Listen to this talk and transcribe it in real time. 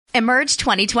Emerge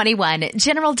 2021,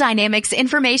 General Dynamics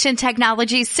Information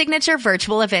Technology's signature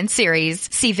virtual event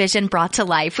series. See vision brought to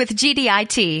life with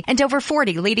GDIT and over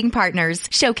 40 leading partners,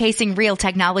 showcasing real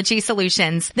technology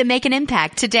solutions that make an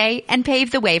impact today and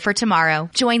pave the way for tomorrow.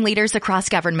 Join leaders across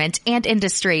government and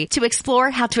industry to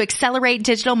explore how to accelerate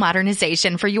digital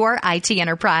modernization for your IT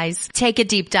enterprise. Take a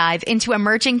deep dive into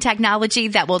emerging technology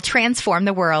that will transform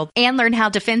the world and learn how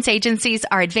defense agencies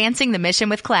are advancing the mission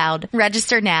with cloud.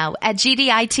 Register now at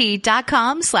GDIT.com/emerge.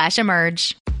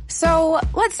 So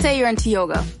let's say you're into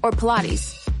yoga or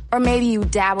Pilates, or maybe you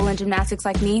dabble in gymnastics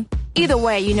like me. Either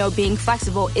way, you know being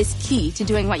flexible is key to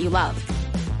doing what you love.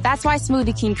 That's why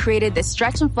Smoothie King created this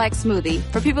Stretch and Flex smoothie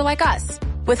for people like us,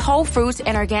 with whole fruits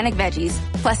and organic veggies,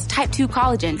 plus type 2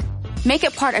 collagen. Make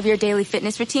it part of your daily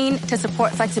fitness routine to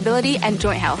support flexibility and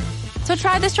joint health. So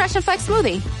try the Stretch and Flex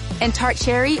smoothie in tart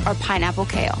cherry or pineapple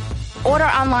kale. Order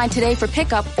online today for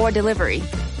pickup or delivery.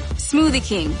 Smoothie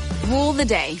King, rule the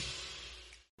day.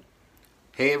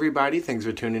 Hey everybody, thanks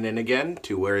for tuning in again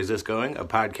to Where Is This Going? A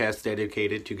podcast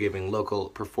dedicated to giving local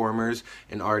performers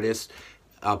and artists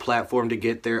a platform to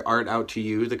get their art out to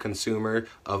you, the consumer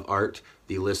of art,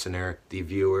 the listener, the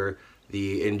viewer,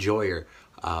 the enjoyer.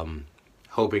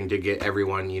 Hoping to get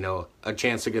everyone, a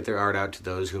chance to get their art out to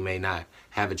those who may not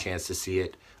have a chance to see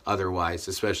it otherwise,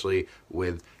 especially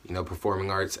with, performing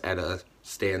arts at a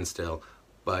standstill.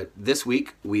 But this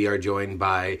week, we are joined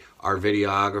by our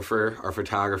videographer, our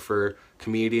photographer,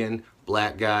 comedian,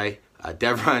 black guy,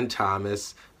 Devron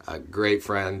Thomas, a great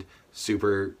friend,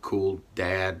 super cool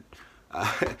dad,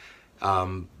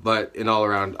 but an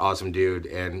all-around awesome dude,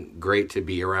 and great to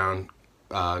be around,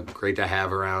 great to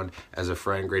have around as a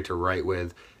friend, great to write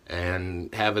with,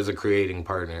 and have as a creating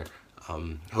partner.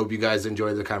 Hope you guys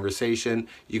enjoy the conversation.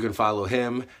 You can follow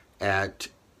him at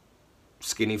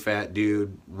Skinny Fat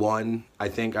Dude 1, I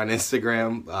think, on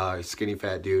Instagram, Skinny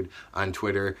Fat Dude on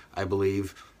Twitter, I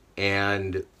believe,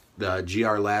 and the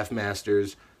GR Laugh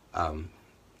Masters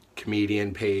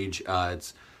comedian page.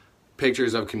 It's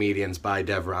pictures of comedians by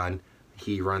Devron.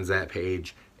 He runs that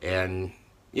page, and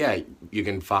yeah, you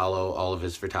can follow all of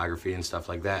his photography and stuff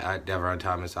like that at Devron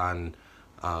Thomas on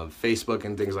Facebook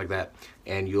and things like that.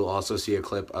 And you'll also see a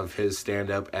clip of his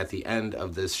stand-up at the end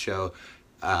of this show.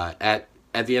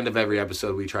 At the end of every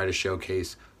episode, we try to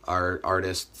showcase our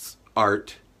artists'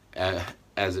 art,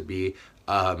 as it be,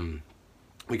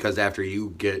 because after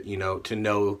you get, to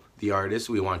know the artist,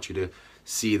 we want you to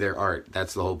see their art.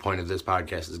 That's the whole point of this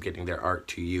podcast, is getting their art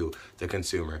to you, the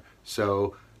consumer.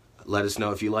 So let us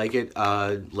know if you like it.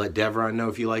 Let Devron know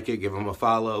if you like it. Give him a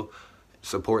follow.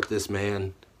 Support this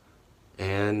man.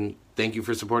 And thank you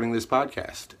for supporting this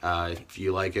podcast. If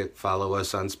you like it, follow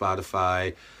us on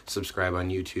Spotify, subscribe on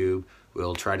YouTube.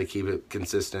 We'll try to keep it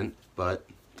consistent, but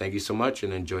thank you so much,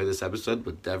 and enjoy this episode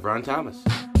with Devron Thomas.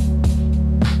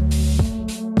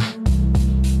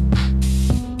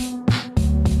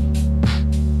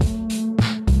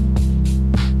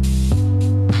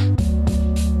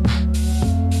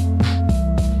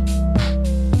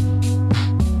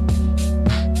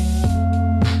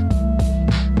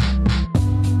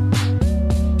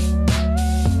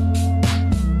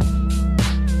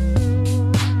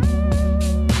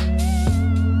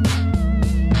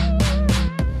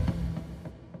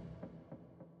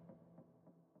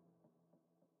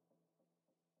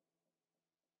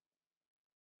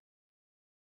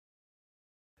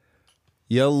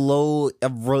 Hello,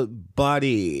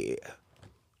 everybody.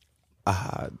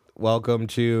 Welcome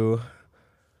to.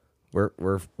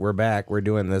 We're back. We're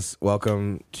doing this.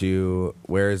 Welcome to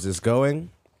Where Is This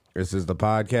Going? This is the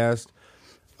podcast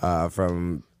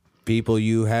from people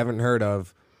you haven't heard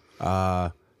of,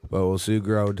 but will soon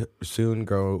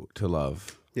grow to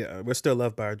love. Yeah, we're still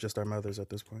loved by just our mothers at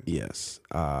this point. Yes,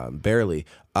 barely.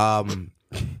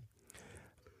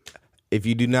 If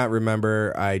you do not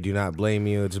remember, I do not blame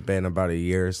you. It's been about a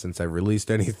year since I released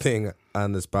anything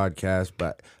on this podcast,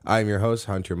 but I'm your host,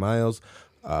 Hunter Miles.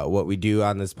 What we do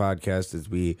on this podcast is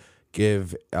we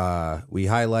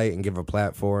highlight and give a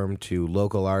platform to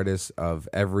local artists of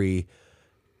every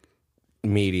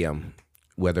medium,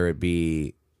 whether it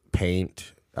be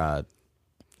paint,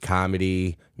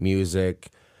 comedy, music,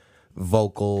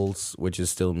 vocals, which is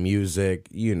still music,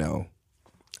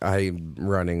 I'm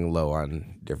running low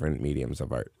on different mediums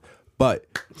of art. But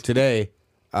today,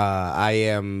 I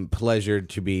am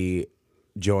pleasured to be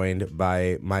joined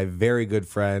by my very good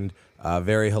friend, a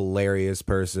very hilarious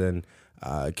person,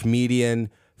 comedian,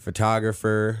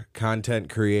 photographer, content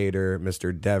creator,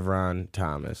 Mr. Devron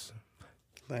Thomas.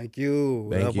 Thank you.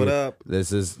 Thank you. What up?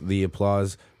 This is the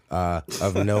applause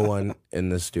of no one in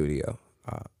the studio.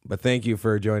 But thank you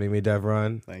for joining me,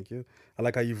 Devron. Thank you. I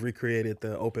like how you've recreated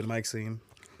the open mic scene.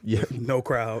 Yeah. No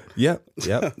crowd. Yep.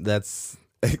 That's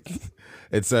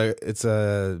it's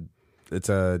a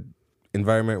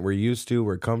environment we're used to,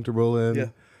 we're comfortable in. Yeah.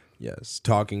 Yes.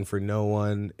 Talking for no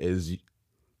one is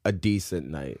a decent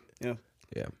night. Yeah.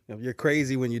 Yeah. You're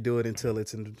crazy when you do it until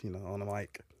it's on the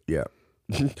mic. Yeah.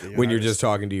 When you're just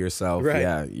talking to yourself, Right.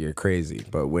 yeah, you're crazy.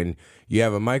 But when you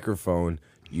have a microphone,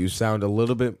 you sound a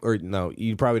little bit, or no,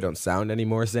 you probably don't sound any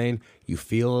more sane. You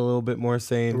feel a little bit more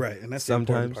sane. Right, and that's sometimes.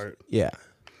 the important part. Yeah,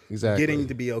 exactly. Getting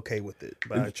to be okay with it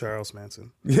by Charles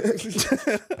Manson.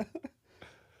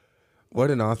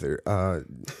 What an author. I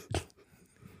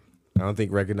don't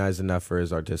think recognized enough for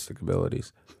his artistic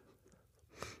abilities.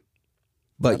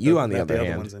 But you, on the other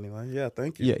hand, ones anyway. Yeah,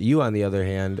 thank you. yeah, you on the other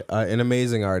hand, an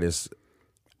amazing artist,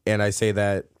 and I say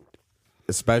that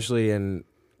especially in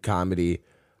comedy,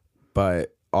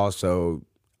 but also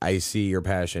I see your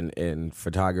passion in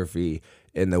photography,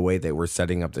 in the way that we're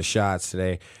setting up the shots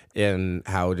today, and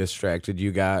how distracted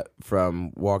you got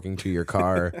from walking to your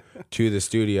car to the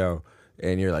studio,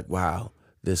 and you're like, wow,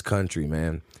 this country,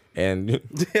 man. And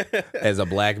as a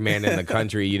black man in the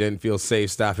country, you didn't feel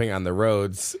safe stopping on the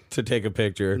roads to take a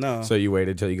picture. No. So you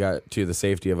waited till you got to the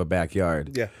safety of a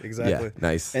backyard. Yeah, exactly. Yeah,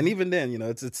 nice. And even then,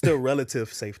 it's still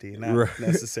relative safety, not Right.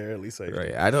 necessarily safety.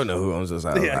 Right. I don't know who owns this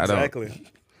house. Yeah, exactly.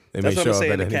 They That's may what I'm show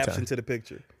saying up in at the any caption time. to the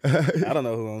picture. I don't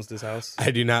know who owns this house.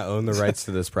 I do not own the rights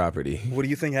to this property. What do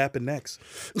you think happened next?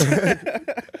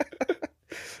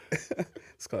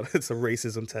 It's a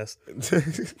racism test.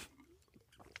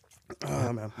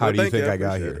 Oh, man. How Well, do you think I I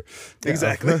got appreciate here? it.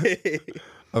 Exactly.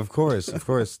 Of course.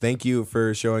 Thank you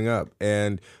for showing up.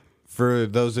 And for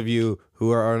those of you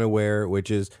who are unaware, which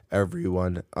is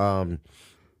everyone,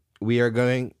 we are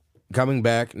coming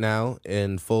back now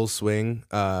in full swing,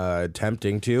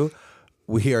 attempting to.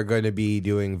 We are going to be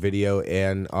doing video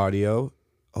and audio,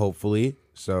 hopefully.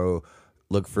 So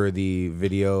look for the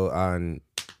video on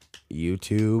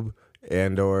YouTube,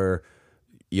 and or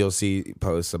you'll see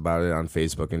posts about it on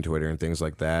Facebook and Twitter and things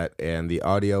like that. And the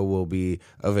audio will be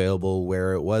available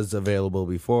where it was available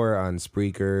before, on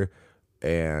Spreaker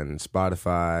and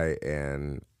Spotify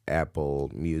and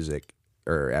Apple Music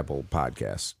or Apple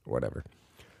Podcasts, whatever.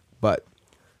 But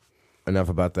enough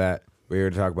about that. We're here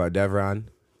to talk about Devron,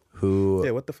 who...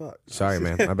 Yeah, what the fuck? Sorry,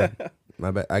 man.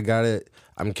 My bad. I got it.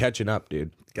 I'm catching up,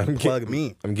 dude. Gotta plug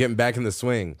me. I'm getting back in the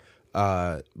swing.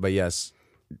 But yes,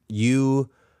 you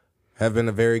have been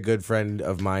a very good friend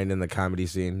of mine in the comedy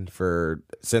scene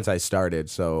since I started,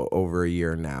 so over a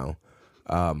year now.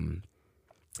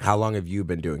 How long have you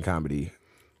been doing comedy?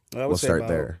 I would We'll say start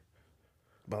there.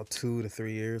 About 2 to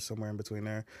 3 years, somewhere in between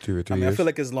there. 2 or 3 I mean, years? I feel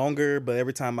like it's longer, but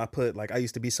every time I I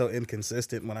used to be so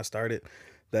inconsistent when I started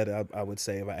that I would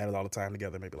say if I added all the time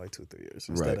together, maybe like 2 or 3 years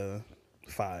instead of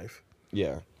 5.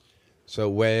 Yeah. So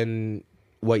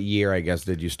what year, I guess,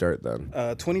 did you start then?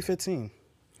 2015,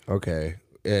 Okay.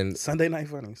 And Sunday Night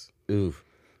Funnies. oof.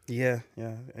 Yeah,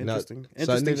 interesting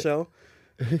Sunday- show.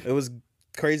 It was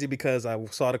crazy because I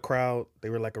saw the crowd. They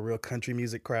were like a real country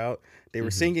music crowd. They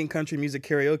were singing country music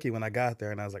karaoke when I got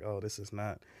there, and I was like, oh, this is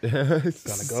not gonna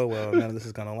go well. None of this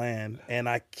is gonna land. And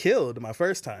I killed my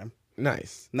first time.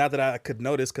 Nice. Not that I could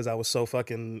notice because I was so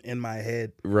fucking in my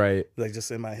head. Right. Like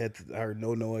just in my head, I heard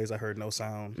no noise, I heard no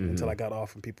sound until I got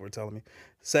off and people were telling me.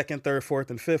 Second, third, fourth,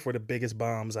 and fifth were the biggest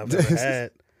bombs I've ever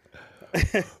had.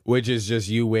 Which is just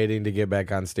you waiting to get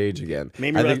back on stage again.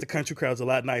 Made me realize the country crowd's a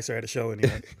lot nicer at a show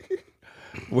anyway.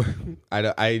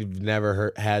 I've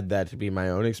never had that to be my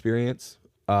own experience,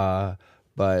 but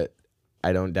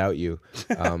I don't doubt you.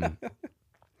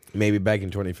 Maybe back in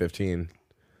 2015.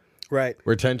 Right.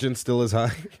 Where tension still is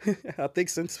high. I think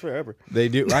since forever. They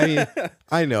do. I mean,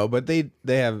 I know, but they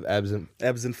have ebbs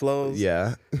and Flows.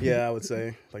 yeah. Yeah, I would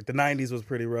say. Like the 90s was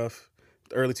pretty rough.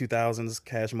 The early 2000s,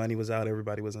 Cash Money was out.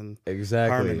 Everybody was in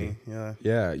Exactly. harmony. Yeah.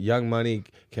 Yeah, Young Money,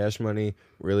 Cash Money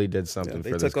really did something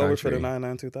They for this took over country. for the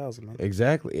 99 2000, man.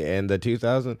 Exactly. And the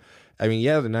 2000, I mean,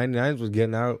 yeah, the 99s was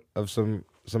getting out of some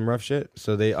rough shit.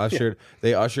 So they ushered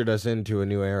us into a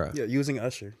new era. Yeah, using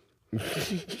Usher.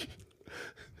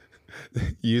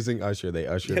 Using Usher, they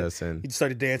ushered us in. He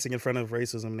started dancing in front of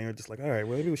racism, and they were just like, all right,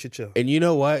 well, maybe we should chill. And you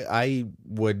know what? I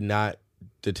would not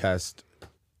detest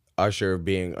Usher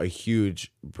being a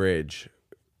huge bridge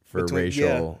for Between-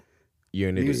 racial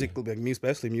unity. Music, like,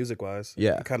 especially music-wise.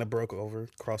 Yeah. It kind of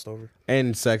crossed over.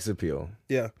 And sex appeal.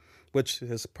 Yeah, which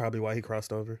is probably why he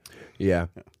crossed over. Yeah.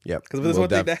 Yep. Because there's one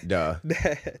thing duh.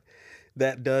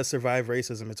 that does survive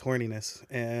racism, it's horniness.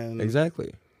 And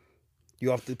Exactly.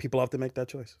 people often make that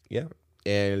choice. Yeah.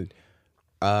 And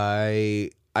I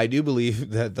do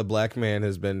believe that the black man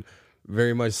has been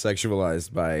very much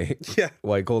sexualized by Yeah.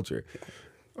 white culture,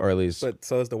 or at least But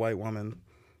so is the white woman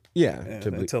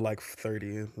until like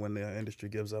 30 when the industry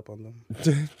gives up on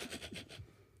them.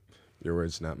 Your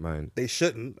words, not mine. They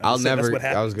shouldn't. I'll never. That's what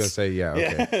happens. I was gonna say, yeah. Okay.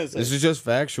 Yeah, it's This like- is just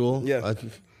factual. Yeah.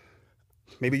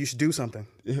 Maybe you should do something.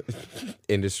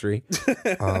 Industry.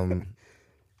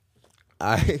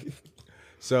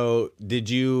 So did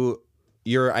you?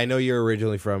 I know you're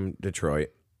originally from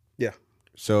Detroit. Yeah.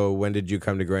 So when did you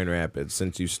come to Grand Rapids?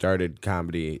 Since you started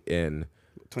comedy in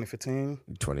 2015.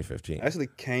 2015. I actually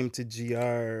came to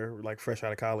GR like fresh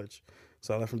out of college.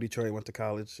 So I left from Detroit, went to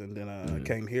college, and then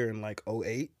came here in like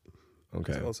 08,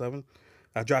 Okay. 07.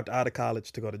 I dropped out of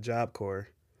college to go to Job Corps.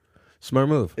 Smart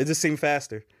move. It just seemed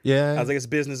faster. Yeah. I was like, it's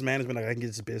business management. Like, I can get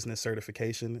this business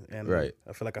certification, and Right.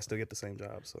 I feel like I still get the same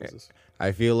job. So it's just,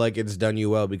 I feel like it's done you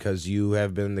well because you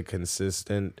have been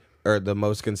the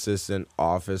most consistent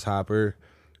office hopper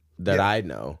that Yeah. I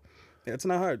know. yeah, it's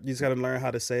not hard. You just got to learn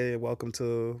how to say welcome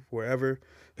to wherever.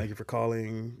 Thank you for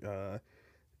calling.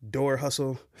 Door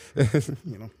hustle.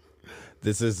 You know,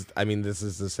 This is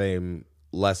the same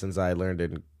lessons I learned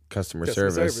in customer Customer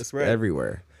service, service, right.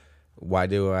 everywhere. Why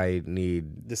do I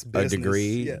need this a business,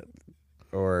 degree yeah,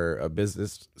 or a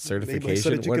business certification? Maybe so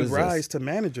that you What can is rise this? to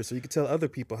manager, so you can tell other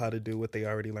people how to do what they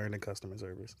already learned in customer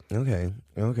service. Okay.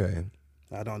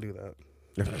 I don't do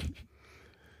that.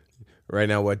 Right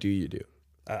now, what do you do?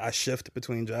 I shift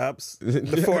between jobs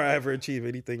before I ever achieve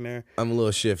anything there. I'm a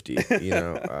little shifty, you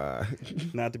know.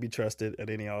 Not to be trusted at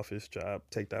any office job.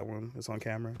 Take that one. It's on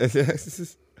camera.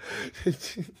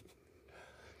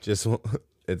 Just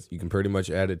you can pretty much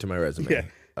add it to my resume.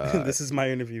 Yeah. This is my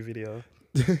interview video.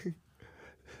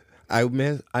 I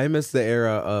miss the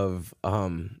era of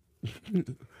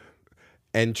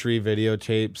entry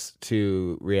videotapes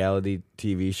to reality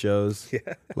TV shows,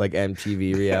 Yeah. like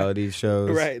MTV reality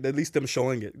shows. Right. At least them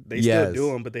showing it. They Yes. still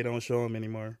do them, but they don't show them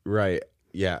anymore. Right.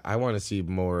 Yeah, I want to see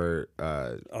more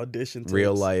Audition tapes.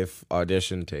 real life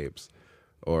audition tapes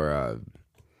or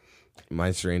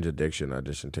My Strange Addiction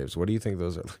audition tapes. What do you think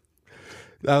those are?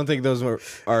 I don't think those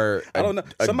are I don't know.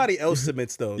 Somebody else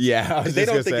submits those. Yeah, I was Because they just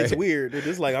don't gonna think it's say. weird. They're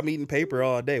just like, I'm eating paper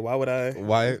all day. Why would I?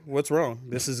 Why? What's wrong?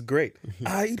 This is great.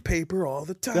 I eat paper all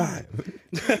the time.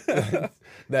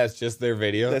 That's just their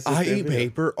video. That's just I their eat video.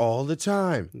 paper all the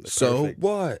time. So Perfect.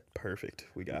 what? Perfect.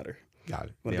 We got her. Got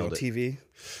it. Want to be on Nailed TV?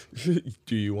 it.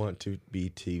 Do you want to be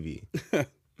TV?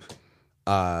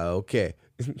 Okay.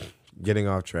 Getting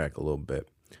off track a little bit.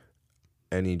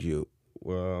 I need you.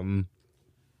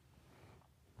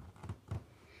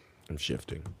 I'm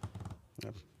shifting.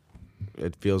 Yep.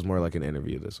 It feels more like an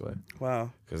interview this way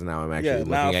Wow. because now I'm actually Yeah.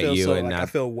 Now I looking at feel you so and like I not.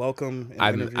 feel welcome. In the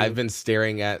interview. I've been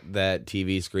staring at that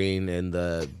TV screen and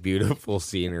the beautiful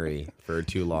scenery for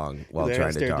too long while There, trying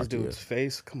to stare at talk this to you. dude's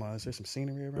face. Come on, is there some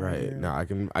scenery around Right. here? No, I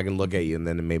can look at you and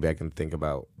then maybe I can think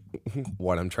about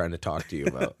what I'm trying to talk to you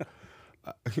about.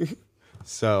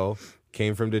 So,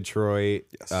 came from Detroit.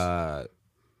 Yes.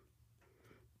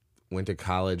 Went to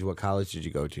college. What college did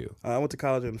you go to? I went to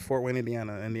college in Fort Wayne,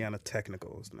 Indiana. Indiana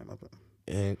Technical is the name of it.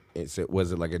 And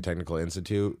was it like a technical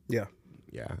institute? Yeah.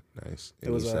 Yeah, nice. It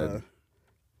And was you a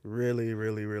really,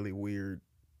 really, really weird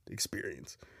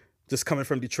experience. Just coming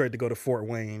from Detroit to go to Fort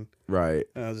Wayne, right.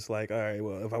 and I was just like, all right,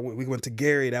 well, if we went to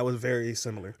Gary, that was very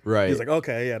similar. Right. He was like,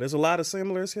 okay, yeah, there's a lot of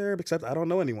similars here, except I don't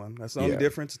know anyone. That's the only Yeah.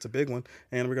 difference. It's a big one,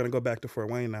 and we're gonna go back to Fort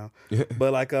Wayne now.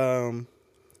 But like, I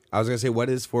was gonna say, what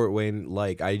is Fort Wayne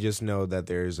like? I just know that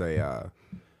there's a.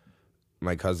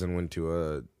 My cousin went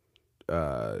to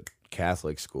a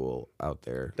Catholic school out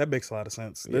there. that makes a lot of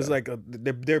sense. There's Yeah. like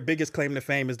their biggest claim to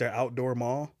fame is their outdoor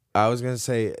mall. I was gonna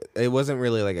say it wasn't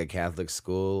really like a Catholic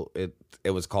school. It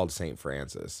was called St.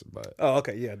 Francis, but Oh,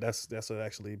 okay, yeah, that's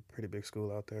actually pretty big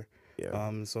school out there.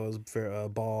 yeah, So it was for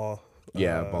Ball.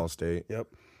 yeah, Ball State. Yep.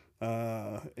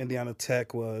 Indiana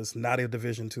Tech was not a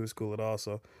Division II school at all,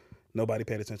 so nobody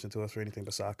paid attention to us for anything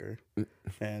but soccer.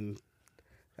 And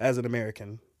as an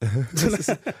American,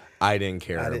 I didn't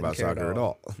care I didn't about care at soccer at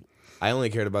all. all. I only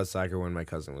cared about soccer when my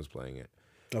cousin was playing it.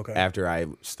 okay, After I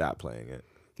stopped playing it.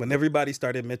 when everybody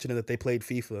started mentioning that they played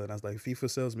FIFA, and I was like, FIFA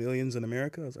sells millions in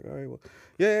America? I was like, all right, well,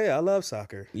 yeah, I love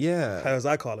soccer. Yeah, As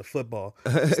I call it, football.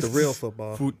 It's the real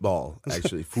football. football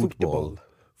actually, football.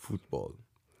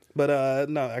 But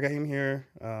no, I got him here.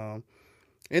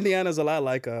 Indiana's a lot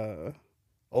like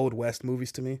Old West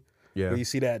movies to me. Yeah, Where you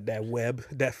see that web,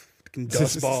 that fucking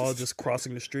dust ball just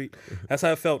crossing the street. That's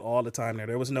how it felt all the time there.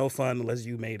 There was no fun unless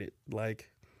you made it. Like,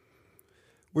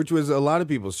 which was a lot of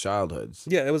people's childhoods.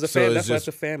 yeah, it was a So it's that's why just-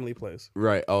 it's a family place.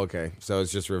 Right. Oh, okay. So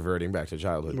it's just reverting back to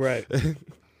childhood. Right.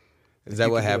 Is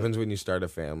that what happens when you start a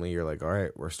family? You're like, all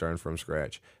right, we're starting from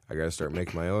scratch. I got to start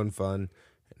making my own fun,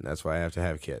 and that's why I have to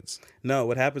have kids. No,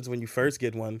 what happens when you first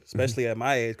get one, especially at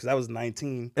my age, because I was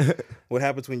 19, what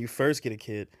happens when you first get a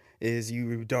kid is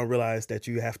you don't realize that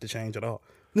you have to change it all.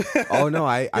 Oh, no,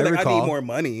 I You're like, recall. I need more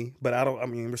money, but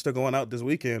we're still going out this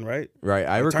weekend, right? Right,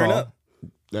 I Turn recall.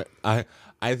 up.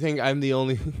 I think I'm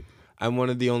I'm one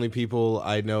of the only people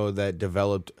I know that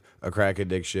developed a crack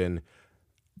addiction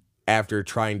after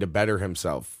trying to better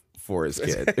himself for his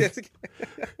kid.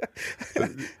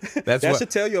 That should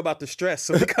tell you about the stress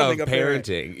of becoming of a parent.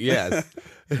 parenting. Yes,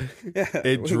 Yeah,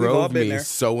 it we've all drove been me there.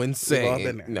 so We've all insane.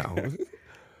 been there. No,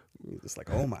 It's like,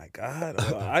 oh my God,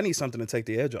 I need something to take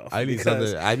the edge off. I need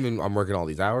because, something. I'm working all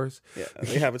these hours. Yeah,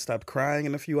 they haven't stopped crying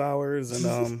in a few hours,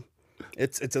 and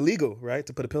it's illegal, right,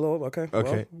 to put a pillow over. Okay, well,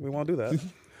 Okay. we won't do that.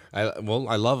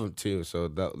 I love them too, so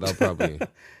they'll probably.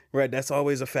 Right, that's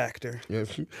always a factor. Yeah.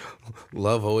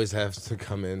 Love always has to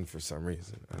come in for some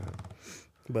reason.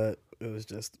 But it was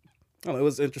just, I don't know, it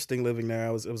was interesting living there.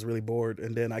 I was really bored,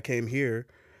 and then I came here,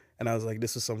 and I was like,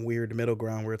 this is some weird middle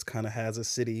ground where it's kind of has a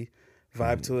city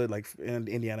vibe to it. Like, and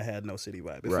Indiana had no city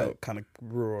vibe. It Right. felt kind of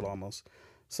rural almost.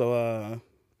 So,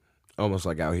 Almost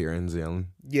like out here in Zealand.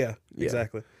 yeah, Yeah.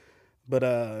 exactly. But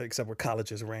except where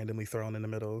college is randomly thrown in the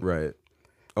middle. Right.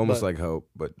 Almost But- like Hope,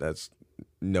 but that's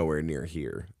nowhere near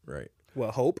here. Right.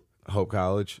 Well, Hope. Hope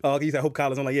College. Oh, you said Hope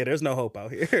College. I'm like, yeah, there's no hope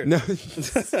out here. No.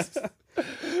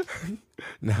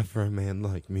 Not for a man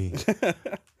like me.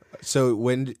 So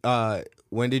when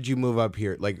did you move up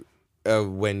here? Like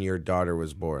when your daughter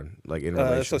was born? Like in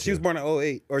relation So she was born in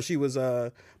 08, or she was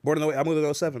born in 08. I moved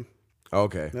in 07.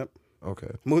 Okay. Yep. Okay.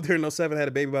 Moved here in 07, had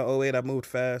a baby by 08. I moved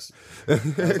fast. I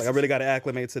was like, I really got to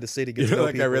acclimate to the city. Get to You're know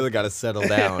like, I people. really got to settle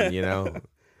down, you know?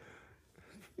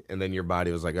 And then your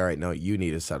body was like, all right, no, you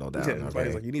need to settle down. Yeah, everybody's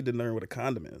Okay? like, you need to learn what a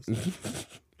condom is.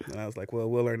 And I was like, well,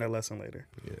 we'll learn that lesson later.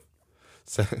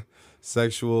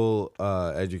 Sexual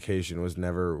education was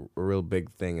never a real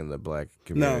big thing in the black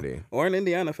community. No, or in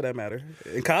Indiana for that matter.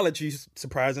 In college, you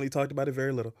surprisingly talked about it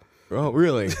very little. Oh,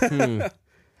 really?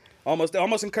 Almost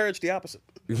encouraged the opposite.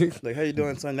 Like, how you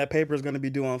doing, son? That paper is going to be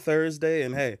due on Thursday,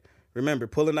 and hey, remember,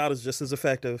 pulling out is just as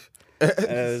effective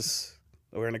as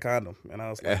wearing a condom. And I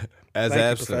was like, As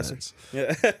thank you, Professor. abstinence.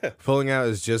 Yeah. Pulling out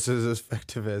is just as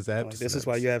effective as Like, abstinence. this is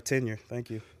why you have tenure. Thank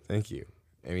you. Thank you.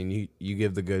 I mean, you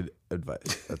give the good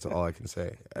advice. That's all I can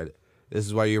say. This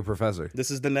is why you're a professor. This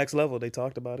is the next level. They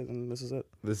talked about it, and this is it.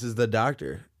 This is the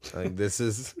doctor. Like, this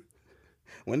is...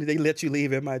 When did they let you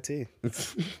leave MIT?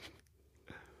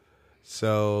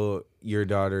 So your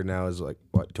daughter now is like,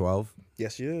 what, 12?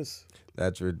 Yes, she is.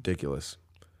 That's ridiculous.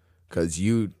 Because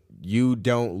you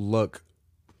don't look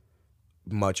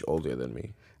much older than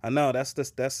me. I know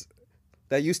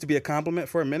that used to be a compliment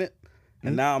for a minute,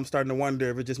 and now I'm starting to wonder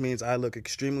if it just means I look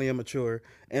extremely immature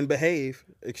and behave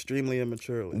extremely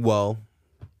immaturely. Well,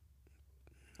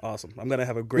 Awesome. I'm gonna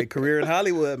have a great career in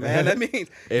Hollywood, man. That means you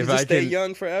If just I stay can-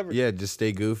 young forever. yeah, just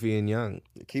stay goofy and young.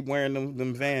 Keep wearing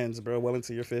them Vans, bro, well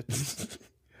into your 50s.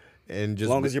 And As just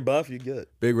long as you're buff, you're good.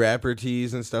 big rapper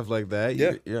tees and stuff like that.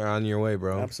 Yeah. You're on your way,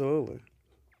 bro. Absolutely.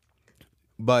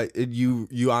 But you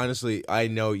honestly, I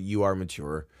know you are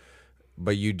mature,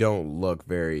 but you don't look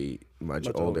very much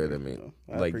older older, than me. no.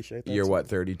 I Like, appreciate that you're too. what,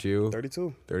 32?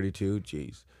 32. 32?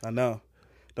 Jeez. I know.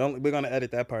 We're gonna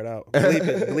edit that part out. Bleep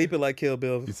it. Bleep it like Kill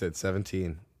Bill You said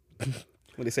 17. when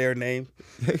they say her name.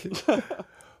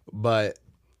 But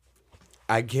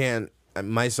I can't.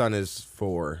 My son is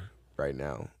 4 right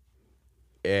now.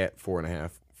 At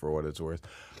 4.5 for what it's worth.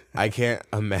 I can't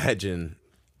imagine.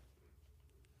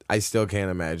 I still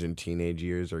can't imagine teenage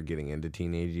years or getting into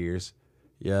teenage years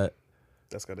yet.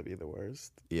 That's gonna be the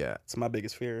worst. Yeah. It's my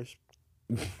biggest fear.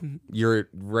 You're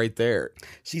right there.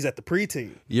 She's at the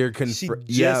preteen. You're She just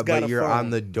yeah, got but a you're phone. on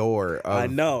the door of I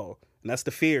know. And that's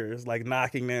the fear. It's like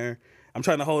knocking there. I'm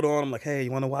trying to hold on. I'm like, hey,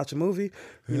 you want to watch a movie?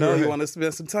 You know, you want to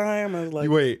spend some time? I was like,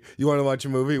 Wait, you want to watch a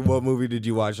movie? What movie did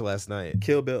you watch last night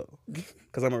Kill Bill.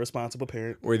 Because I'm a responsible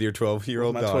parent. with your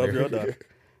 12-year-old My daughter? 12-year-old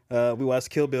daughter. We watched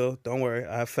Kill Bill. Don't worry.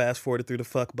 I fast forwarded through the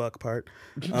fuck buck part.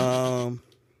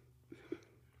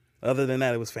 Other than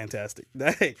that, it was fantastic.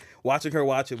 Hey, watching her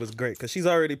watch it was great because she's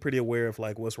already pretty aware of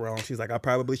like what's wrong. She's like, I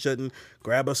probably shouldn't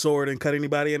grab a sword and cut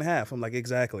anybody in half. I'm like,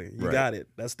 exactly. You Right. got it.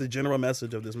 That's the general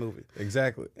message of this movie.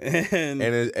 Exactly. And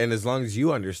And as long as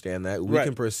you understand that, we Right.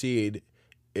 can proceed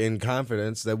in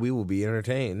confidence that we will be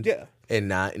entertained Yeah. and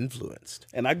not influenced.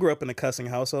 And I grew up in a cussing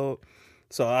household,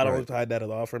 So I don't Right. hide that at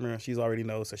all from her. She's already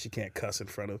knows that she can't cuss in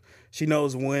front of. She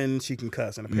knows when she can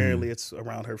cuss, and apparently it's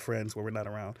around her friends where we're not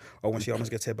around, or when she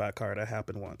almost gets hit by a car. That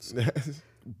happened once.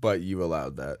 But you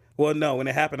allowed that. Well, no, when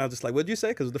it happened, I was just like, "What'd you say?"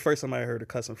 Because it was the first time I heard her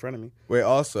cuss in front of me. Wait,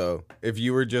 also, if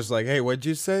you were just like, hey, what'd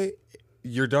you say?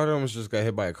 Your daughter almost just got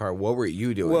hit by a car. What were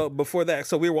you doing? Well, before that,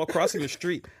 so we were crossing the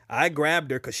street. I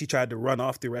grabbed her because she tried to run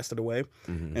off the rest of the way,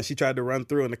 and she tried to run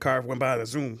through, and the car went by the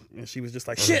zoom, and she was just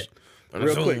like, "Shit!"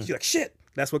 real quick. She's like, "Shit!"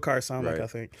 That's what cars sound like, Right. I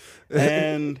think.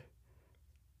 And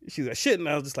she's like, "Shit!" And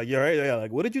I was just like, "You're right." Yeah,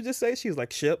 like, what did you just say? She was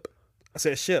like, "Ship." I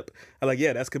said, "Ship." I'm like,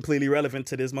 "Yeah, that's completely relevant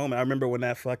to this moment." I remember when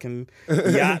that fucking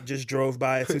yacht just drove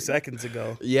by 2 seconds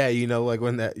ago. yeah, you know, like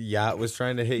when that yacht was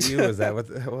trying to hit you. Was that what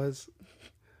that was?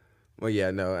 Well,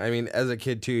 yeah, no. I mean, as a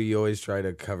kid too, you always try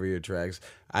to cover your tracks.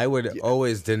 I would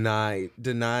always deny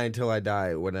until I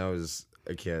die when I was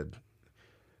a kid.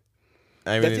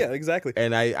 I mean, Yeah, exactly.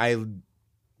 and I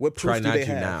What try proof do not they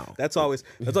to have? now. That's always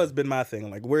been my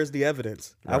thing. Like, where's the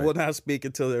evidence? I Right. will not speak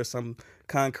until there's some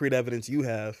concrete evidence you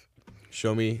have.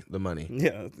 show me the money. Yeah,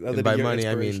 other And than by your money,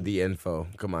 I mean inspiration. the info.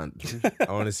 Come on,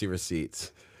 I want to see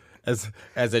receipts.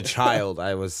 As a child,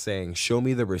 I was saying, show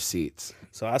me the receipts.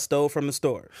 So I stole from the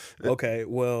store. Okay,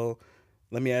 well,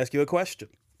 let me ask you a question.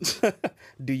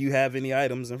 Do you have any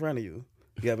items in front of you?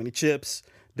 Do you have any chips,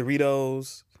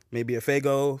 Doritos, maybe a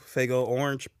Faygo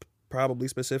orange, probably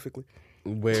specifically?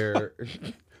 Where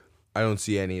I don't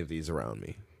see any of these around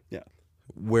me. Yeah.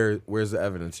 Where's the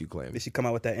evidence you claim? Did she come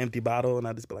out with that empty bottle and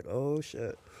I just be like, oh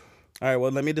shit. All right,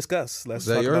 well, let me discuss. Let's Is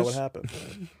that talk about yours? what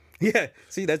happened. Yeah,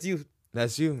 see, that's you.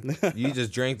 That's you. You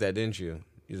just drank that, didn't you?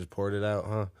 You just poured it out,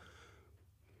 huh?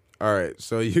 All right.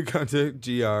 So you got to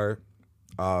GR,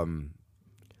 and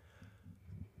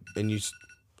you.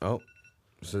 Oh,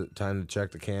 is it time to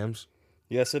check the cams?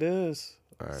 Yes, it is.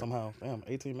 right. Somehow, damn,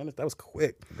 18 minutes. That was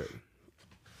quick. Good.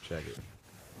 Check it.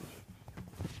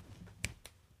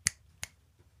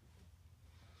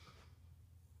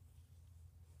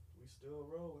 We still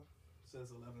rolling.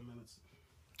 Says 11 minutes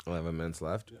 11 minutes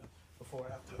left. before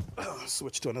I have to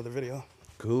switch to another video.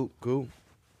 Cool. All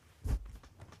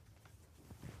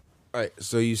right.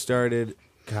 So you started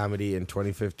comedy in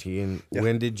 2015. Yeah.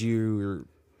 When did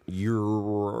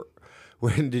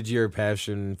when did your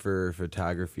passion for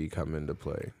photography come into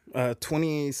play?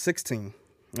 2016.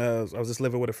 I was just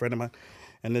living with a friend of mine,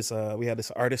 and we had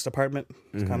this artist apartment.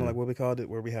 It's kind of like what we called it,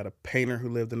 where we had a painter who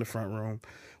lived in the front room.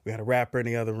 We had a rapper in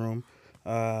the other room.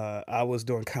 I was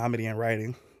doing comedy and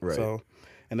writing, Right. so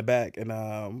in the back, and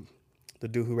the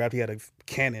dude who rapped, he had a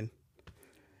Canon,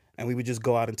 and we would just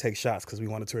go out and take shots because we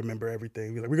wanted to remember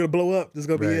everything. We're like, we're gonna blow up. This is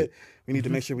gonna be Right. it. We need to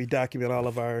make sure we document all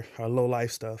of our low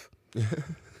life stuff.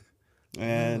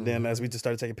 And then as we just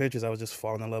started taking pictures, I was just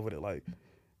falling in love with it. Like,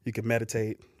 you could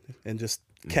meditate and just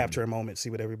capture a moment, see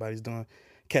what everybody's doing.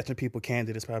 Catching people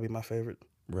candid is probably my favorite,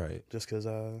 Right. just because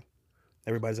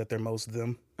everybody's at their most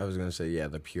them. I was gonna say, yeah,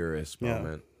 the purest Yeah.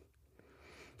 moment,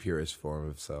 purest form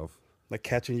of self. Like,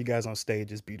 catching you guys on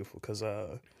stage is beautiful because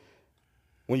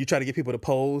when you try to get people to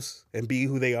pose and be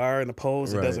who they are in the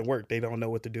pose, it Right. doesn't work. They don't know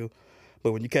what to do.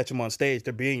 But when you catch them on stage,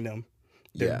 they're being them.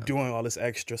 They're Yeah. doing all this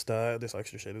extra stuff, this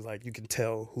extra shit. It's like you can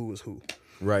tell who is who.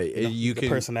 Right. You The can.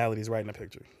 personality is right in the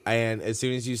picture. And as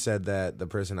soon as you said that, the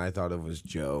person I thought of was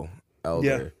Joe Yeah.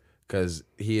 Elder, because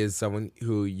he is someone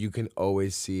who you can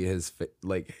always see his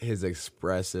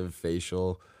expressive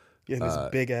facial. Yeah, and his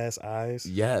big ass eyes.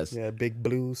 Yes. Yeah, big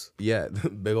blues. Yeah,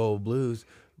 big old blues.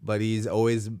 But he's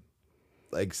always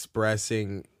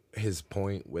expressing his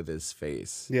point with his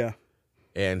face Yeah.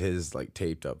 and his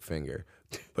taped up finger.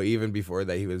 But even before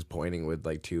that, he was pointing with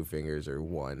 2 fingers or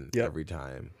one Yep. every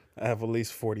time. I have at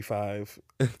least 45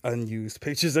 unused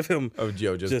pictures of him Of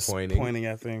Joe just pointing. pointing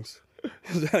at things.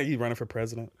 He's running for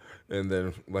president. And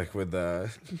then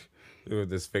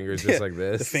with his fingers just like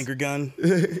this. The finger gun.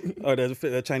 Or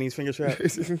the Chinese finger trap.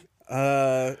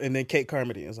 And then Kate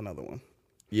Carmody is another one.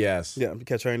 Yes. Yeah, you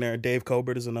catch her in there. Dave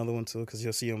Colbert is another one too, because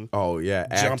you'll see him Oh yeah,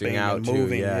 jumping acting out and too.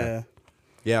 moving. Yeah.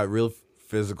 Yeah. Real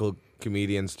physical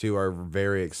comedians too are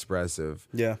very expressive.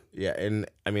 Yeah. Yeah, and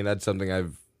I mean that's something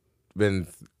I've been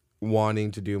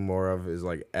wanting to do more of is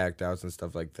act outs and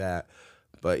stuff like that.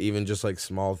 But even just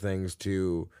small things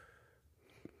to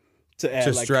To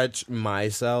add stretch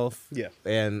myself. Yeah.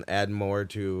 And add more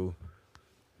to,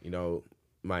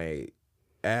 my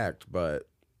act, but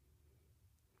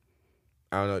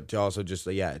I don't know, to also just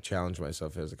challenge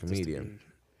myself as a comedian.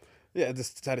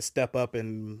 just try to step up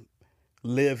and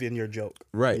live in your joke.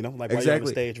 Right. While you're on Exactly.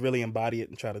 the stage, really embody it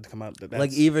and try to come out.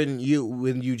 Like even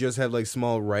when you just have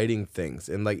small writing things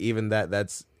and even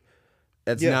that's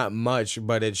Yeah. not much,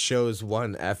 but it shows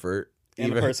one effort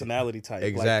and the personality type.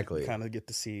 Exactly. Like, kind of get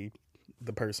to see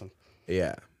the person.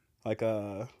 Yeah. Like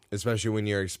especially when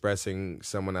you're expressing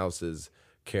someone else's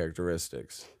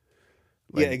characteristics.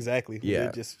 yeah, exactly.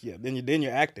 Yeah. Then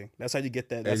you're acting. That's how you get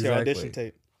that. That's your audition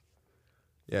tape.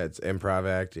 Yeah, it's improv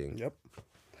acting. Yep.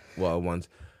 Well,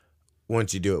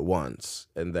 once you do it once,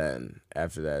 and then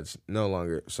after that, it's no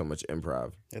longer so much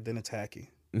improv. And then it's hacky.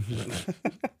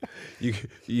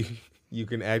 You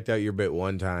can act out your bit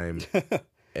one time,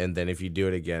 and then if you do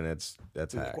it again,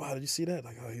 that's hack. Wow, did you see that?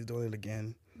 Like, oh, he's doing it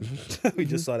again. We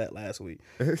just saw that last week.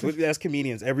 As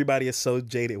comedians, everybody is so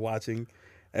jaded watching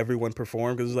everyone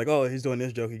perform because it's like, oh, he's doing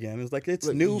this joke again. It's like it's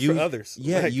new for others.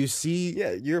 Yeah, like, you see.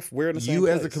 Yeah, we're in the same You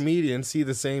place. as a comedian see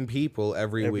the same people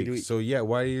every week. So yeah,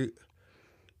 why are you?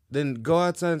 Then go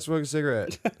outside and smoke a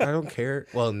cigarette. I don't care.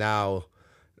 Well, now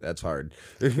that's hard.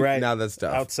 Right now that's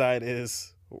tough.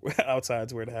 Outside's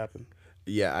where it happened.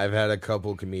 Yeah, I've had a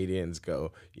couple comedians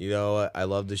go, you know what? I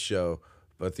love the show,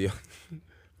 but the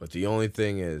only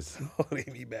thing is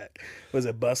holding me back. Was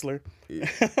it Bustler?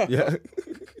 Yeah.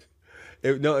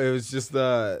 It was just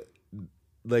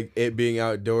like it being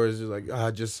outdoors. Just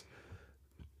like just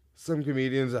some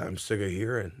comedians I'm sick of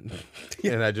hearing,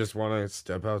 and I just want to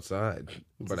step outside,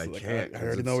 but I can't. I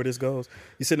already know where this goes.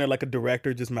 You sitting there like a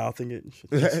director, just mouthing it,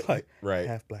 just like right.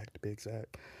 Half black, the big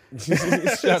Zach.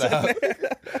 Shut up.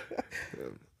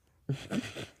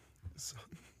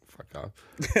 Fuck off.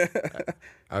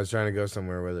 I was trying to go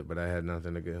somewhere with it, but I had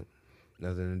nothing to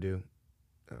do.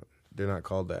 They're not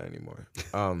called that anymore.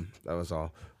 That was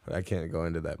all. But I can't go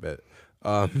into that bit.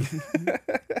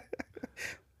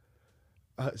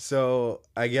 So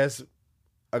I guess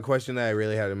a question that I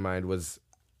really had in mind was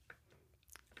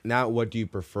not what do you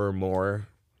prefer more,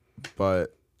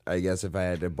 but I guess if I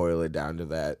had to boil it down to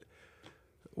that,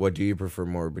 what do you prefer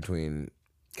more between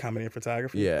comedy and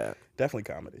photography? Yeah.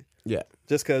 Definitely comedy. Yeah.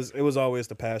 Just because it was always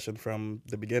the passion from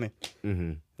the beginning.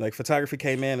 Mm-hmm. Like photography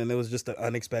came in and it was just an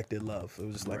unexpected love. It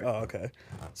was just like, oh, okay,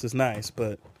 this is nice.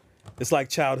 But it's like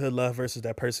childhood love versus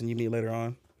that person you meet later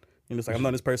on. And it's like, I've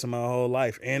known this person my whole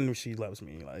life and she loves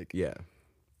me. Like, yeah,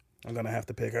 I'm going to have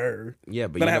to pick her. Yeah,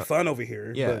 but I'm going to have fun over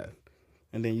here. Yeah.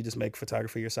 And then you just make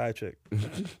photography your side chick.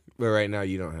 But right now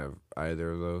you don't have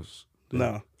either of those?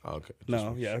 No. Oh, okay.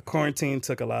 No, yeah. Quarantine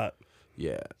took a lot.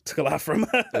 Yeah. Took a lot from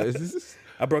us.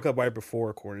 I broke up right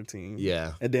before quarantine.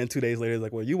 Yeah. And then 2 days later, it's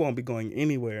like, well, you won't be going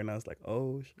anywhere. And I was like,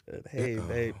 oh, shit. Hey,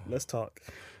 babe, let's talk.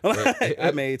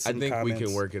 I made some comments. I think we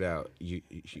can work it out.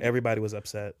 Everybody was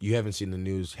upset. You haven't seen the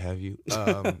news, have you?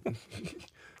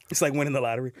 It's like winning the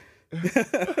lottery.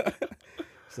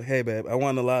 It's like, hey, babe, I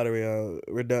won the lottery.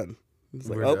 We're done. It's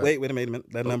like, wait a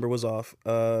minute. That number was off.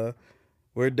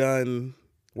 We're done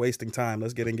wasting time.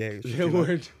 Let's get engaged.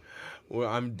 Yeah, well,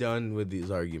 I'm done with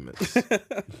these arguments.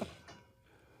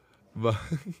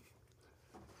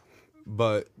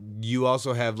 But you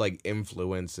also have like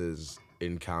influences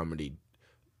in comedy.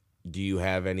 Do you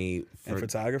have any in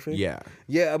photography?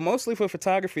 Yeah, mostly for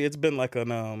photography. It's been like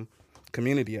a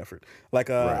community effort. Like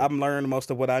right. I've learned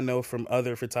most of what I know from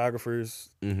other photographers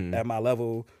at my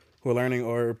level who are learning,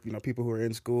 or people who are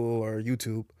in school or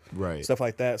YouTube, right? Stuff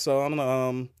like that. So I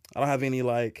don't have any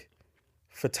like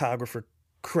photographer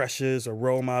crushes or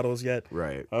role models yet.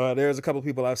 Right. There's a couple of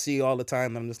people I see all the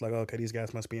time. And I'm just like, okay, these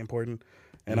guys must be important.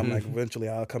 And I'm like, eventually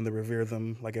I'll come to revere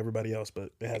them like everybody else, but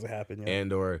it hasn't happened yet.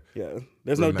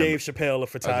 There's no Dave Chappelle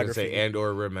of photography. I was gonna say, and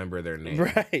or remember their name,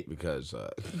 right? Because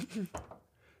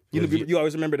you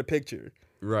always remember the picture,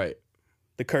 right?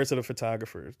 The curse of the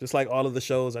photographer. Just like all of the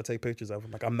shows I take pictures of,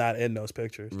 like I'm not in those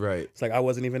pictures, right? It's like I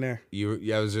wasn't even there.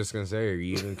 I was just gonna say, are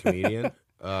you even a comedian?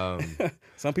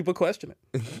 Some people question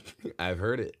it. I've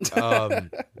heard it.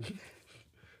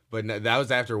 But no, that was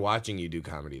after watching you do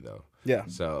comedy, though. Yeah.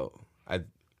 So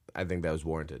I think that was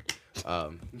warranted.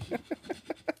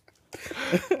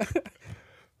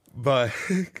 But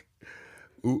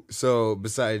so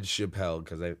besides Chappelle,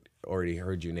 because I already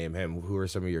heard you name him, who are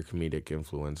some of your comedic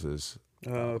influences?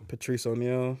 Patrice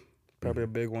O'Neal, probably a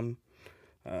big one.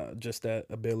 Just that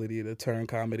ability to turn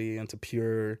comedy into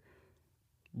pure,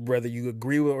 whether you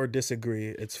agree with or disagree,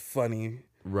 it's funny.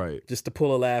 Right. Just to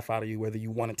pull a laugh out of you, whether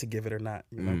you wanted to give it or not.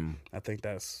 I think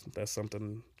that's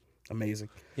something amazing.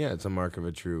 Yeah, it's a mark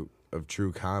of true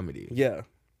comedy. Yeah.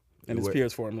 And its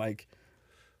purest form. Like,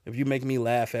 if you make me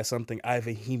laugh at something I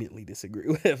vehemently disagree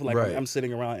with, like right. I'm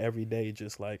sitting around every day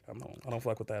just like, I don't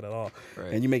fuck with that at all.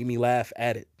 Right. And you make me laugh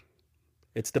at it.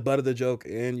 It's the butt of the joke,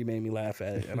 and you made me laugh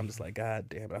at it. And I'm just like, God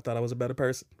damn it, I thought I was a better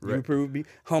person. Right. You proved me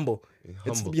humble.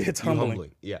 It's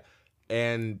humbling. Yeah.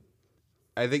 And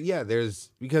I think,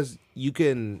 because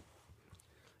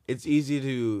it's easy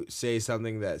to say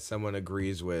something that someone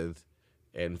agrees with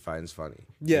and finds funny.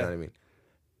 Yeah. You know what I mean?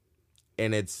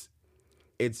 And it's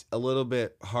a little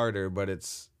bit harder, but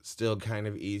it's still kind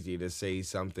of easy to say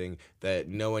something that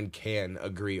no one can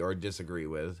agree or disagree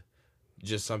with.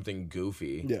 Just something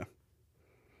goofy. Yeah.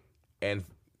 And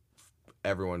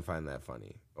everyone find that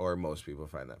funny, or most people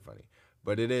find that funny.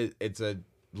 But it's a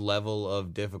level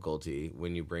of difficulty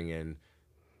when you bring in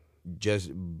just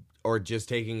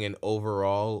taking an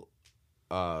overall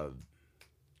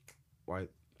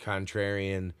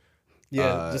contrarian.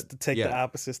 Yeah, just to take yeah. the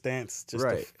opposite stance. Just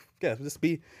Right.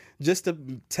 just to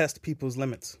test people's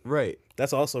limits. Right.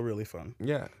 That's also really fun.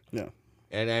 Yeah. Yeah.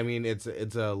 And I mean, it's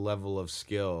a level of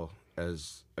skill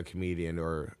as a comedian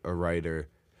or a writer.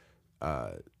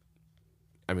 I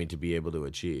mean, to be able to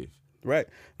achieve. Right.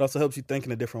 It also helps you think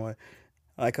in a different way.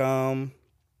 Like, again,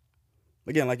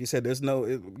 like you said,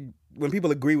 when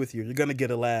people agree with you, you're gonna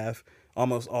get a laugh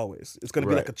almost always. It's gonna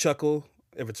be like a chuckle.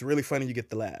 If it's really funny, you get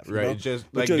the laugh. Right. You know? Just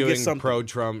But like you'll get doing something.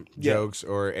 pro-Trump Yeah. jokes,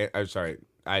 or I'm sorry,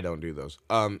 I don't do those.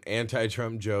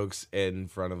 Anti-Trump jokes in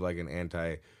front of like an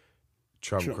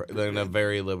anti-Trump in a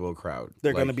very liberal crowd.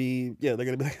 They're Like, gonna be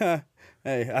like,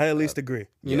 hey, I at least agree.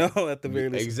 You know, at the very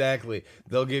least. Exactly.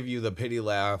 They'll give you the pity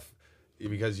laugh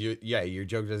because your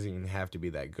joke doesn't even have to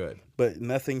be that good. But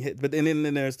nothing hit. But then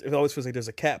it always feels like there's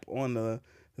a cap on the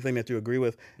thing that you agree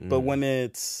with. But when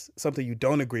it's something you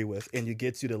don't agree with and you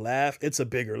get you to laugh, it's a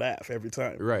bigger laugh every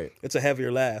time. Right. It's a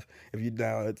heavier laugh. If you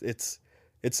now it's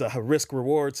a risk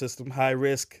reward system, high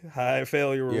risk, high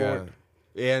failure reward.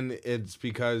 Yeah. And it's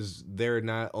because they're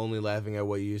not only laughing at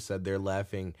what you said, they're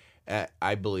laughing at,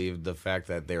 I believe, the fact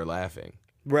that they're laughing.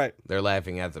 Right. They're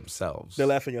laughing at themselves. They're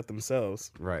laughing at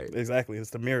themselves. Right. Exactly.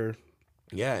 It's the mirror.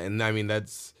 Yeah, and I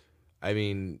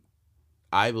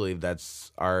believe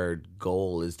that's our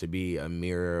goal, is to be a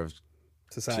mirror of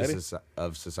Society.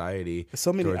 society. There's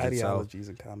so many towards ideologies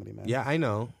in comedy, man. Yeah, I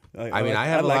know. I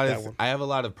have like that one. I have a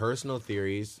lot of personal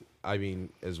theories. I mean,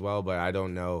 as well, but I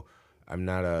don't know. I'm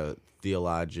not a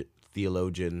theologian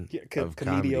of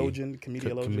comedy.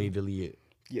 Comediologian.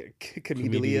 Yeah,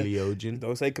 Comediologian.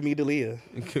 Don't say comedialia.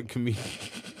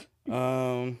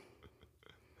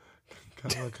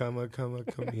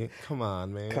 Come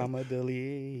on, man.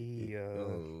 Comedialia.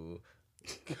 Oh,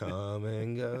 come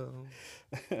and go.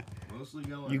 Mostly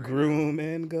going. You groom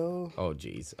and go. Oh,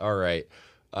 jeez. All right.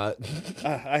 I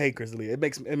hate Chris D'Elia.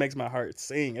 It makes my heart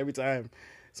sing every time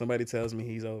somebody tells me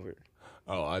he's over.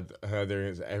 Oh, there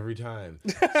is every time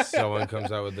someone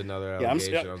comes out with another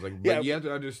allegation. I was like, but you have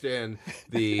to understand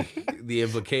the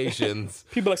implications.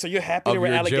 People are like, so you're happy there were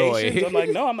your allegations? joy. I'm like,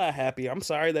 no, I'm not happy. I'm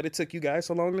sorry that it took you guys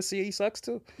so long to see he sucks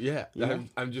too. Yeah,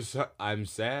 I'm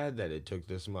sad that it took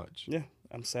this much. Yeah,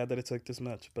 I'm sad that it took this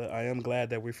much, but I am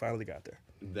glad that we finally got there.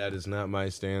 That is not my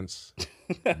stance,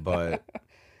 but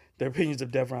the opinions of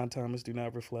Devron Thomas do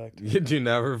not reflect. You do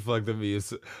not reflect the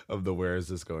views of the Where Is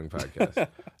This Going podcast.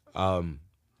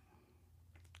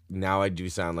 Now I do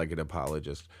sound like an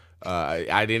apologist.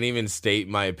 I didn't even state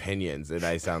my opinions, and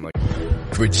I sound like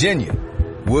Virginia.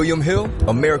 William Hill,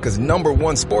 America's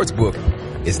 #1 sports book,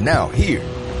 is now here.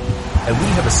 And we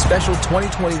have a special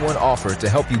 2021 offer to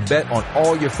help you bet on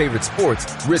all your favorite sports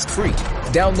risk-free.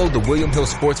 Download the William Hill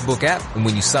Sportsbook app, and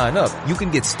when you sign up, you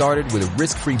can get started with a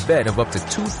risk-free bet of up to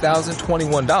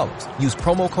 $2,021. Use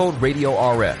promo code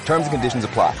RadioRF. Terms and conditions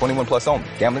apply. 21 plus only.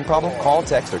 Gambling problem? Call,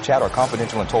 text, or chat our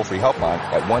confidential and toll-free helpline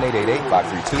at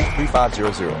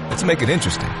 1-888-532-3500. Let's make it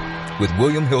interesting with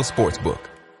William Hill Sportsbook.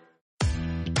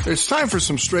 It's time for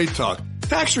some straight talk.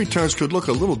 Tax returns could look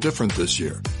a little different this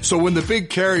year. So when the big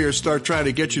carriers start trying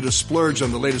to get you to splurge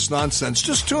on the latest nonsense,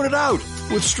 just tune it out.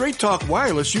 With Straight Talk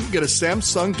Wireless, you can get a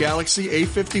Samsung Galaxy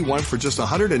A51 for just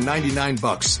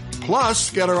 $199. Plus,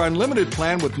 get our unlimited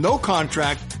plan with no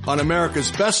contract on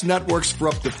America's best networks for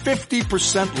up to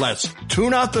 50% less.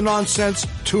 Tune out the nonsense.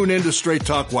 Tune into Straight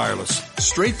Talk Wireless.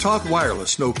 Straight Talk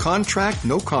Wireless. No contract,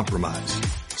 no compromise.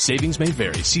 Savings may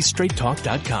vary. See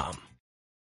straighttalk.com.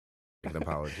 an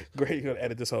apology. Great, you're gonna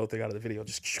edit this whole thing out of the video.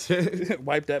 Just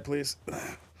wipe that, please.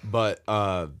 But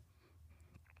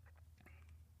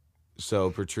so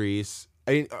Patrice,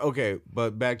 okay,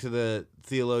 but back to the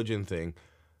theologian thing.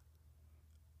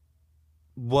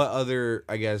 What other,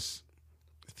 I guess,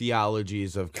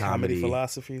 theologies of comedy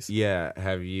philosophies? Yeah,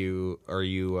 are you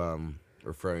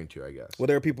referring to? I guess. Well,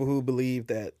 there are people who believe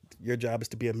that your job is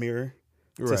to be a mirror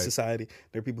to Right. society.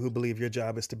 There are people who believe your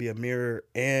job is to be a mirror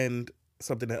and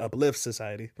something that uplifts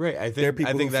society. Right. I There are think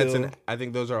people who feel- I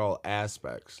think those are all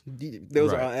aspects.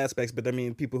 Those are Right. all aspects, but I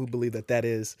mean, people who believe that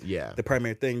is Yeah. the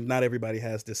primary thing. Not everybody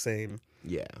has the same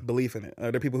Yeah. belief in it.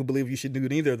 There are people who believe you should do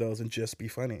neither of those and just be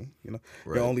funny. You know,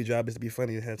 Right. your only job is to be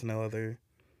funny. It has no other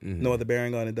No other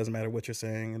bearing on it. Doesn't matter what you're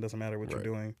saying. It doesn't matter what you're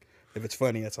doing. If it's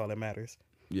funny, that's all that matters.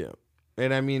 Yeah.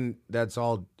 And I mean,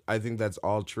 I think that's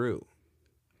all true.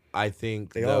 I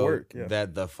think they all work,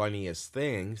 that the funniest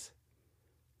things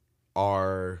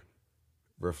are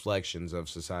reflections of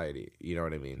society. You know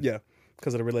what I mean? Yeah.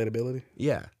 Because of the relatability.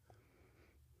 Yeah.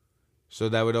 So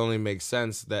that would only make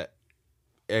sense that,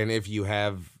 and if you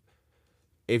have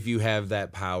that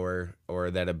power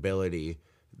or that ability,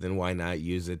 then why not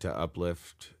use it to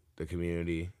uplift the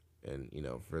community and,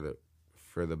 for the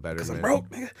betterment. Because I'm broke,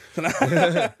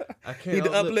 nigga. I can't need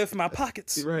to uplift my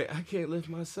pockets. Right, I can't lift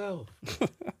myself.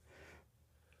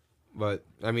 But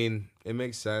I mean, it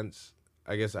makes sense.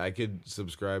 I guess I could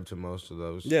subscribe to most of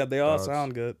those. Yeah, they all thoughts.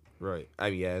 sound good. Right.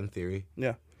 Yeah, in theory.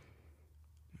 Yeah.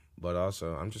 But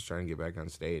also, I'm just trying to get back on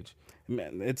stage.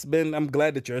 Man, I'm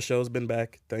glad that your show's been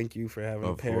back. Thank you for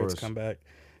having Parrots come back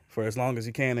for as long as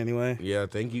you can anyway. Yeah,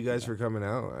 thank you guys for coming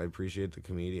out. I appreciate the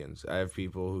comedians. I have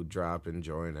people who drop and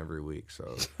join every week,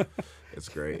 so it's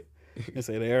great. You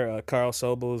say there, Carl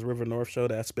Sobel's River North show,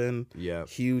 that's been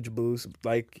huge boost.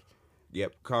 Like,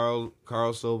 yep, Carl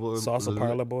Sobel, Salsa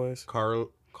Parlor Boys,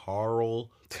 Carl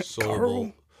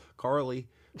Sobel,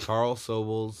 Carl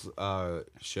Sobel's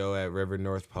show at River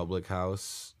North Public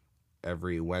House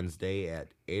every Wednesday at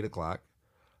 8:00,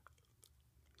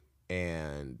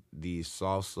 and the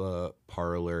Salsa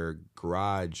Parlor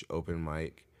Garage open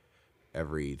mic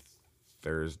every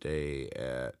Thursday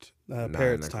at 9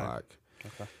 o'clock.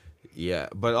 Okay. Yeah,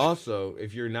 but also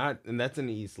if you're not, and that's in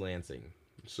East Lansing,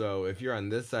 so if you're on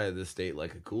this side of the state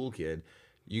like a cool kid,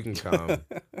 you can come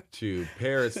to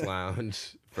Parrots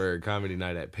Lounge for comedy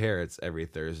night at Parrots every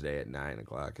Thursday at 9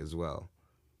 o'clock as well.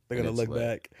 They're gonna look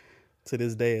back to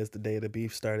this day as the day the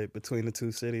beef started between the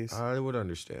two cities. I would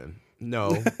understand.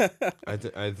 No,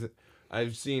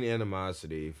 I've seen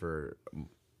animosity for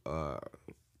a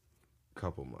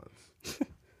couple months.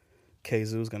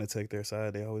 KZoo's gonna take their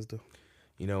side. They always do.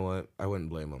 You know what? I wouldn't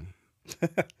blame them.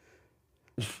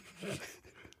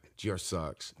 GR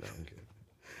sucks. No, I'm kidding.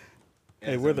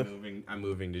 Hey, I'm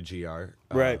moving to GR.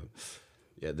 Right.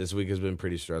 Yeah, this week has been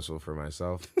pretty stressful for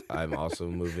myself. I'm also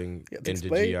moving into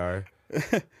GR.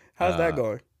 How's that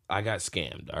going? I got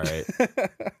scammed. All right.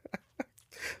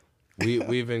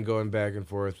 We've been going back and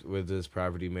forth with this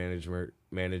property manager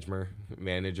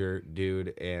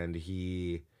dude, and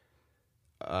he,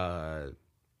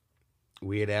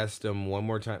 we had asked him one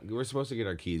more time. We're supposed to get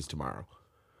our keys tomorrow.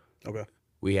 Okay.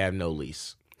 We have no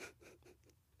lease.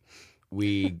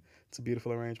 It's a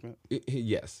beautiful arrangement.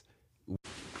 Yes.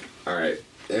 All right,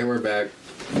 and we're back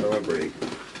from a break.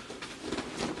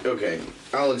 Okay,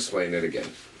 I'll explain it again.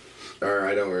 Or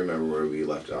I don't remember where we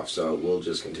left off, so we'll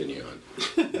just continue on.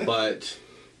 But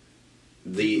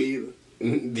the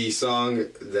song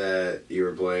that you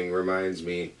were playing reminds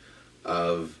me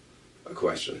of a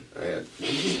question I had.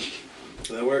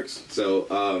 That works. So,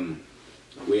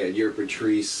 we had your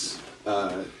Patrice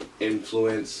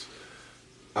influence.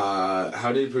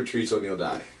 How did Patrice O'Neal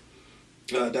die?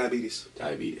 Diabetes.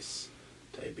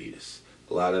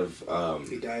 A lot of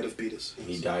he died of beatus.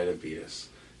 He died of beatus.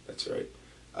 That's right.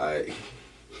 I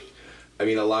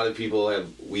mean, a lot of people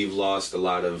we've lost a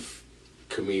lot of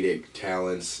comedic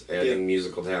talents, adding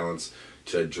musical talents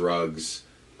to drugs,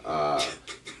 a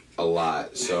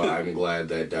lot. So I'm glad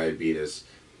that diabetes.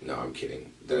 No, I'm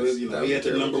kidding. He had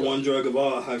the number one drug of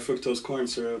all, high fructose corn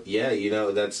syrup. Yeah,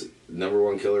 that's number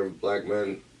one killer of black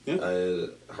men. Yeah.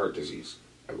 Heart disease,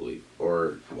 I believe,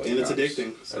 or white and cops. It's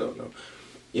addicting. So. I don't know.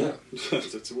 Yeah,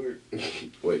 that's weird.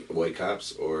 Wait, white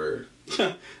cops or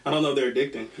I don't know if they're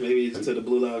addicting. Maybe it's to the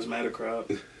Blue Lives Matter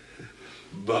crowd.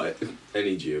 But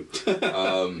any Jew. Let's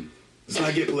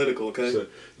not get political, okay? So,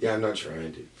 yeah, I'm not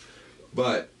trying to.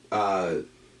 But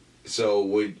so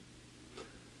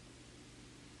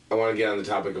I want to get on the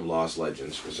topic of lost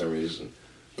legends for some reason.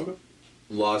 Okay.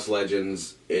 Lost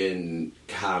legends in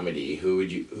comedy.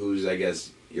 Who's I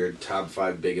guess your top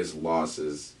 5 biggest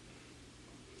losses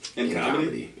in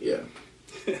comedy? Yeah.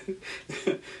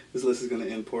 This list is gonna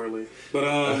end poorly, but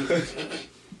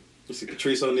let's see.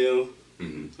 Patrice O'Neal,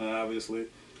 obviously.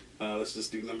 Let's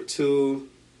just do number 2.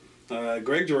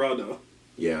 Greg Giraldo.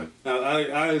 Yeah.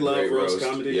 I love roast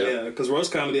comedy. Yep. Yeah, because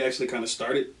roast comedy actually kind of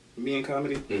started me in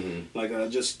comedy. Mm-hmm. Like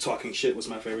just talking shit was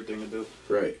my favorite thing to do.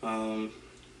 Right.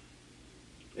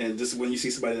 And just when you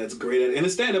see somebody that's great at it, and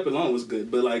his stand up alone was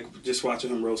good, but like just watching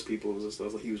him roast people was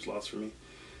a huge loss for me.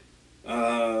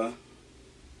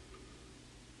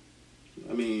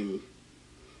 I mean,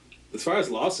 as far as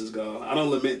losses go, I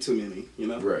don't lament too many, you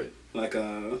know? Right. Like,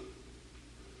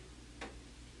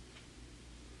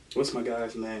 what's my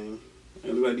guy's name?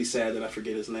 Everybody be sad that I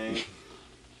forget his name.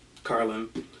 Carlin.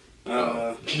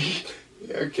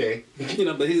 Okay. You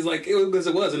know, but he's like, because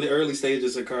it was in the early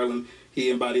stages of Carlin, he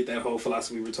embodied that whole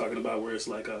philosophy we were talking about, where it's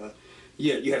like,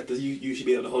 you should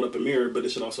be able to hold up a mirror, but it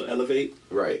should also elevate.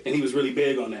 Right. And he was really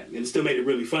big on that, and still made it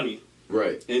really funny.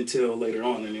 Right. Until later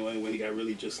on, anyway, when he got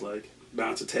really just like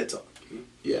down to TED Talk.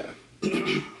 Yeah.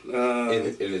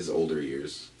 In his older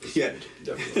years. Yeah.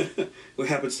 Definitely. What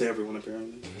happens to everyone,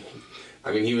 apparently.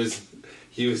 I mean, he was,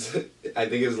 I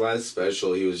think his last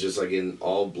special, he was just like in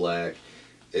all black.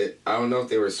 I don't know if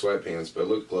they were sweatpants, but it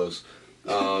looked close.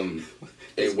 And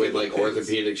with like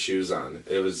orthopedic shoes on.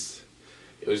 It was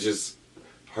just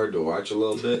hard to watch a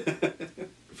little bit.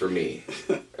 For me.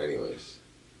 Anyways.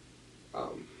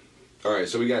 All right,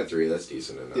 so we got 3. That's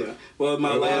decent enough. Yeah. Well,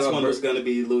 my last one was going to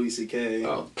be Louis C.K.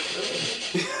 Oh.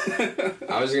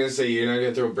 I was going to say, you're not going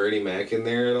to throw Bernie Mac in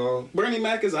there at all? Bernie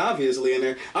Mac is obviously in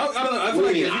there. I don't know. I feel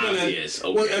like if you're obvious?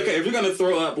 Gonna, okay, if you're going to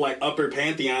throw up like upper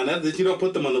pantheon, that you don't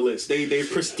put them on the list. They're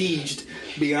prestiged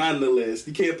beyond the list.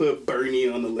 You can't put Bernie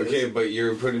on the list. Okay, but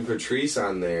you're putting Patrice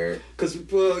on there. Because,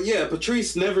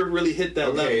 Patrice never really hit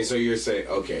that level. Okay, so you're saying,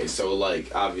 so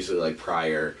like, obviously like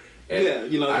Pryor. Yeah,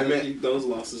 you know, those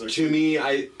losses are... To me,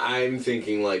 I'm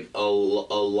thinking like a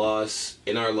loss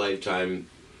in our lifetime.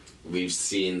 We've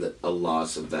seen a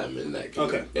loss of them in that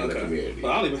the community.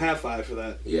 Well, I don't even have 5 for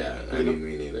that. Yeah, I mean,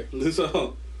 me neither.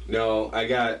 So... No,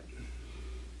 I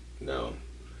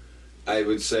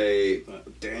would say...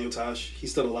 Daniel Tosh,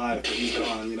 he's still alive, but he's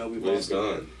gone. You know, we've lost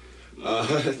him.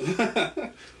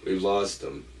 We've lost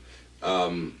him.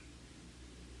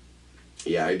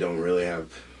 Yeah, I don't really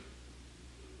have...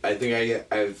 I think I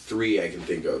have 3 I can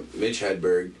think of. Mitch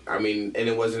Hedberg. I mean, and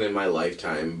it wasn't in my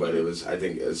lifetime, but it was. I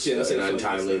think it's an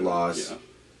untimely loss.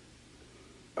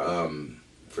 Yeah.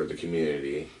 For the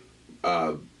community.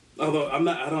 Although I'm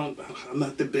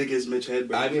not the biggest Mitch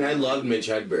Hedberg. I mean, I love Mitch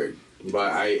Hedberg,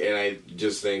 but I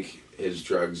just think his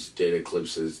drugs did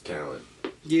eclipse his talent.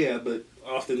 Yeah, but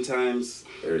oftentimes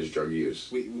there's drug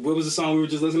use. What was the song we were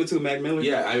just listening to? Mac Miller.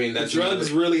 Yeah, I mean that's the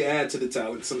drugs really add to the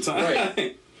talent sometimes.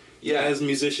 Right. Yeah, as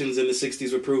musicians in the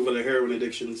 60s would prove with their heroin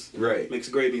addictions. Right. Makes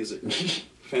great music.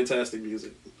 Fantastic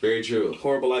music. Very true.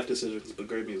 Horrible life decisions, but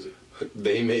great music.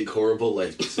 They make horrible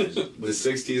life decisions. The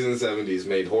 60s and 70s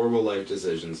made horrible life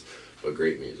decisions, but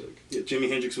great music. Yeah, Jimi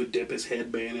Hendrix would dip his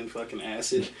headband in fucking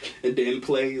acid and then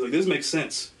play. Like, this makes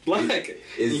sense. Like,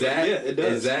 it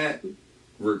does. Is that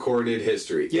recorded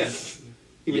history? Yes.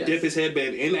 He would dip his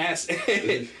headband in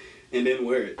acid and then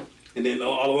wear it. And then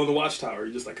all along the Watchtower,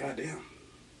 you're just like, God damn.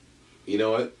 You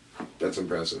know what? That's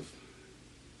impressive.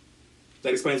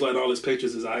 That explains why in all his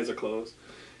pictures his eyes are closed.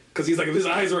 Because he's like, if his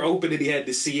eyes were open and he had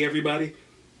to see everybody.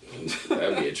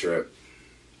 That'd be a trip.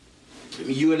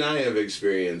 You and I have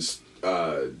experienced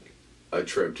a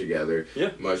trip together.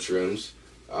 Yeah. Mushrooms.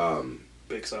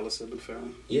 Big psilocybin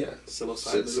fan. Yeah.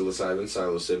 Psilocybin.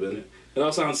 Psilocybin. Yeah. It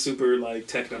all sounds super, like,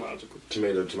 technological.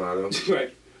 Tomato.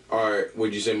 Right.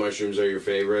 Would you say mushrooms are your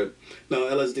favorite? No,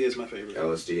 LSD is my favorite.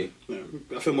 LSD? Yeah.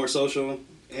 I feel more social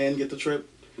and get the trip.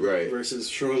 Right. Versus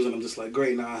shrooms, and I'm just like,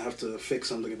 great, now I have to fix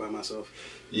something by myself.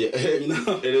 Yeah. You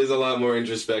know? It is a lot more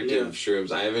introspective,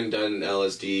 shrooms. I haven't done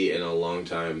LSD in a long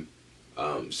time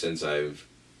since I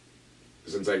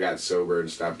got sober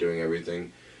and stopped doing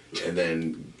everything. And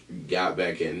then got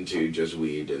back into just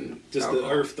weed and just alcohol.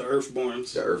 the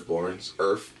Earthborns. The Earthborns.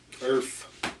 Earth.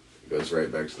 Goes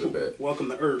right back to the bit. Welcome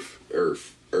to Earth.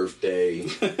 Earth Day.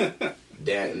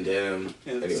 Dat and Dem.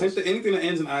 Yeah, anything that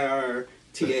ends in IR,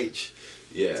 TH.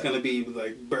 Yeah. It's going to be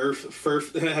like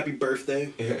happy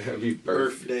birthday. Happy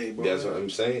birthday, boy. That's what I'm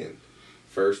saying.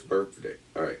 First birthday.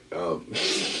 All right.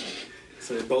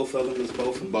 So both of them is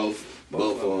both of them? Both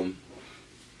of them.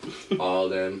 All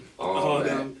them. All that.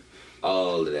 Them.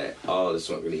 All of that. All the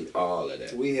smoke we need. All of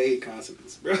that. We hate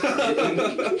consonants, bro.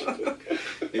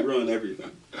 They ruin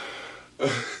everything.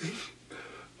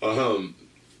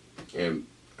 And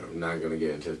I'm not going to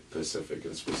get into Pacific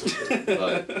and specific,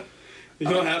 but... You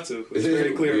don't have to. It's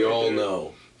very clear. We all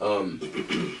know.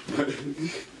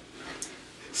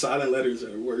 Silent letters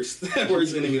are worst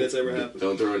enemy that's ever happened.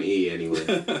 Don't throw an E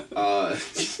anywhere.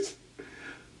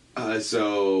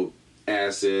 So,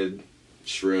 acid,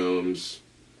 shrooms...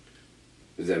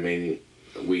 Does that mean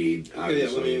weed?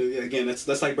 Obviously. Yeah, I mean, again,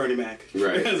 that's like Bernie Mac.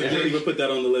 Right. I wouldn't even put that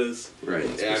on the list. Right.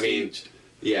 I mean,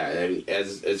 yeah. And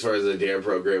as far as the DARE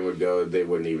program would go, they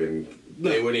wouldn't even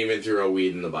throw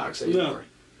weed in the box anymore.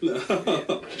 No.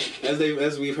 Yeah.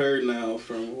 As we've heard now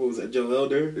from what was that, Joe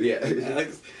Elder? Yeah.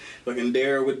 Fucking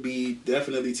DARE would be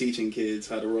definitely teaching kids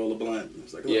how to roll a blunt.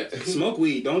 It's like, look, smoke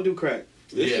weed, don't do crack.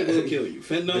 This shit will kill you.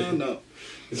 Fentanyl, no.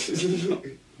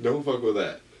 Don't fuck with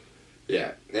that.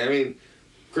 Yeah. I mean,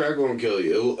 crack won't kill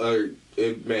you.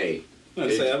 It may.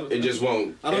 It just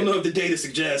won't. I don't know if the data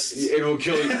suggests it will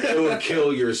kill. It will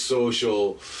kill your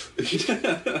social.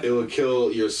 It will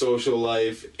kill your social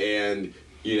life, and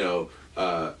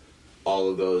all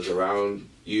of those around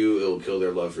you. It will kill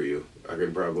their love for you. I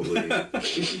could probably. I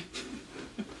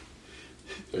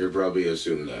could probably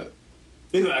assume that.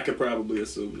 I could probably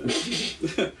assume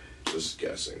that. Just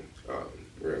guessing.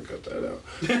 We're gonna cut that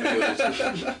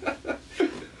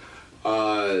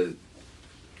out.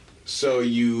 So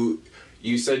you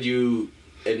said you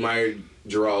admired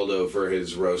Geraldo for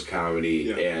his roast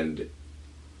comedy, and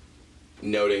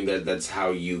noting that that's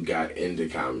how you got into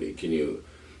comedy. Can you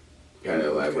kind of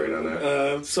elaborate on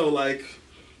that? So like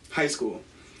high school,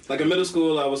 like in middle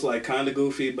school, I was like kind of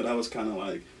goofy, but I was kind of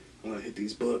like, I want to hit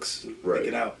these books and make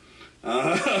it out,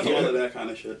 all of that kind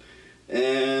of shit.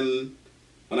 And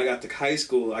when I got to high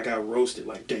school, I got roasted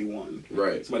like day one.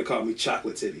 Right. Somebody called me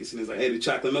chocolate titties. And he's like, hey, did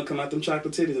chocolate milk come out them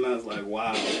chocolate titties? And I was like,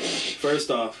 wow.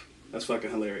 First off, that's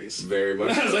fucking hilarious. Very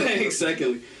much so. Like,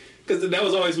 secondly, because that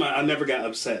was always I never got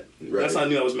upset. Right. That's how I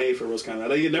knew I was made for roast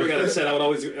comedy. I never got upset. I would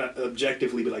always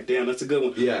objectively be like, damn, that's a good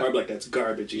one. Yeah. Or I'd be like, that's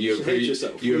garbage. You hate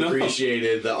yourself. You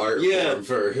appreciated the art form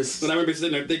first. And I remember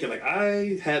sitting there thinking, like,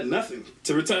 I had nothing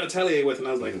to retaliate with. And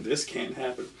I was like, this can't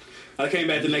happen. I came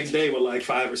back the next day with like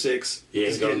 5 or 6. Yeah,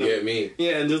 he's gonna get me.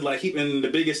 Yeah, and just like and the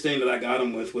biggest thing that I got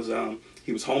him with was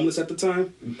he was homeless at the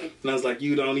time, and I was like,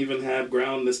 you don't even have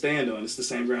ground to stand on. It's the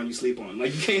same ground you sleep on.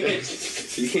 Like you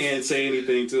can't say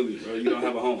anything to me, bro. You don't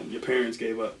have a home. Your parents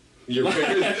gave up. Your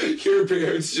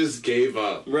parents just gave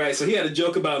up. Right. So he had a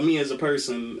joke about me as a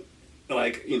person,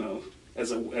 like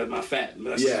as my fat.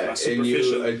 That's my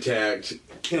superficial. And you attacked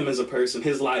him as a person,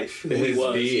 his life, who his he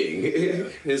was, being,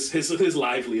 his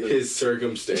livelihood, his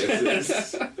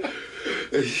circumstances.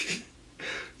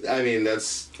 I mean,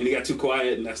 that's. And he got too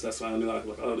quiet, and that's why I knew I was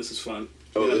like, oh, this is fun.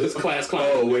 Oh, this class clown.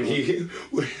 Oh, when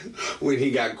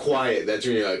he got quiet, that's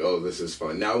when you're like, oh, this is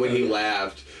fun. Now when he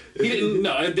laughed. He didn't.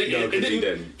 No, it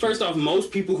didn't. First off,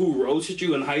 most people who roasted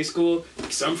you in high school,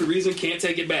 some reason, can't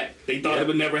take it back. They thought it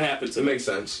would never happen to them. It makes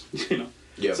sense.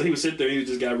 Yeah. So he would sit there, and he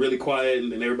just got really quiet,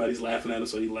 and then everybody's laughing at him,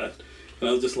 so he left. And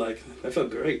I was just like, that felt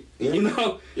great. Yeah. I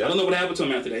don't know what happened to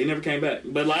him after that. He never came back.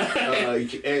 But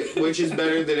which is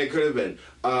better than it could have been.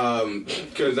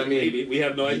 Because I mean, maybe we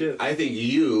have no idea. I think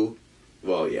you,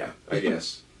 well, yeah, I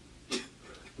guess.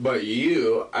 But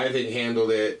you, I think,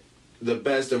 handled it the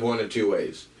best of one of two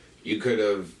ways. You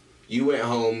went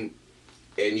home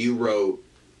and you wrote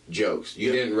jokes.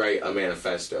 You didn't write a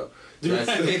manifesto. Well,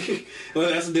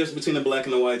 that's the difference between the black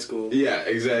and the white school. Yeah,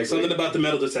 exactly. Something about the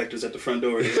metal detectors at the front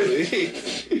door.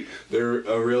 They're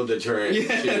a real deterrent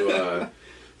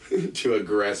to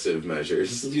aggressive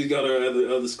measures. You go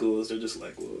to other schools, they're just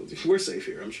like, well, we're safe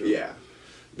here, I'm sure. Yeah.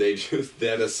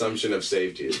 That assumption of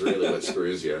safety is really what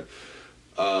screws you.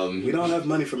 We don't have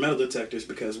money for metal detectors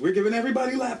because we're giving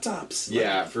everybody laptops.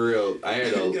 Yeah, for real. I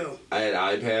had an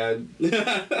iPad.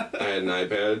 I had an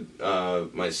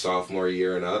iPad my sophomore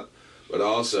year and up. But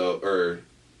also,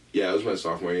 it was my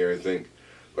sophomore year, I think.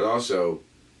 But also,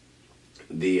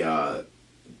 the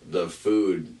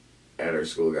food at our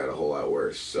school got a whole lot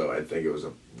worse. So I think it was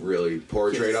a really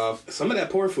poor trade-off. Some of that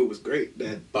poor food was great.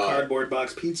 That cardboard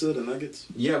box pizza, the nuggets.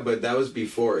 Yeah, but that was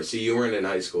before. See, you weren't in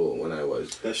high school when I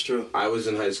was. That's true. I was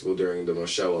in high school during the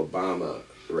Michelle Obama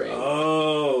reign.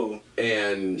 Oh.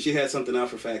 And she had something out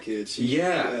for fat kids.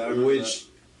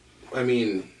 I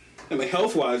mean,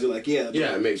 health-wise, you're like,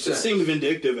 it makes sense. It seemed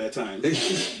vindictive at times.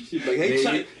 She's like,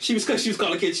 hey, she was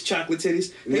calling kids chocolate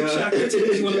titties. Hey, chocolate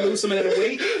titties, you want to lose some of that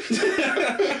weight?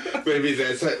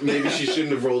 Maybe she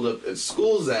shouldn't have rolled up at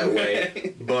schools that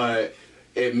way, but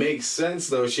it makes sense,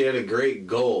 though. She had a great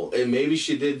goal, and maybe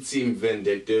she did seem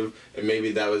vindictive, and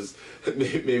maybe that was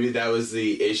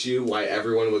the issue, why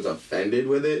everyone was offended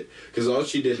with it, because all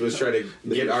she did was try to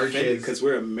get our kids... Because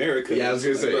we're America. Yeah, I was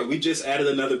going to say... Bro, we just added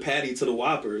another patty to the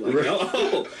Whopper. Like,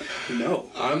 no.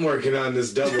 I'm working on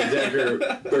this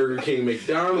double-decker Burger King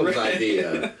McDonald's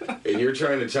idea, and you're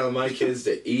trying to tell my kids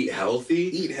to eat healthy?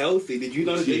 Eat healthy. Did you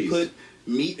know that they put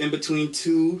meat in between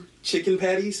 2 chicken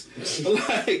patties?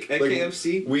 like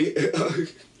KFC?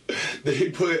 They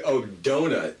put a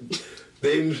donut...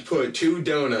 They put 2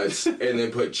 donuts and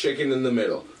then put chicken in the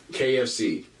middle.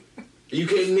 KFC. Are you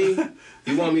kidding me?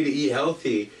 You want me to eat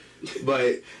healthy,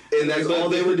 and that's all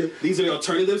they would do. These are the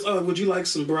alternatives. Oh, would you like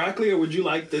some broccoli or would you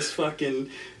like this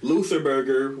fucking Luther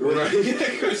burger with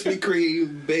Krispy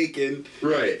Kreme, bacon?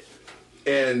 Right.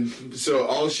 And so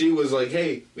all she was like,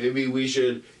 hey, maybe we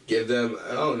should give them,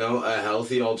 I don't know, a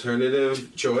healthy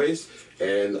alternative choice.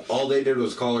 And all they did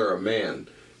was call her a man.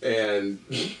 And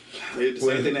they did the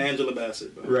same thing to Angela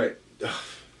Bassett. Bro. Right.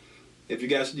 If you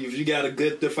got a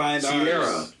good defined Sierra.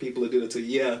 artist, people will do it to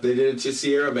you. Yeah. They did it to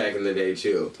Sierra back in the day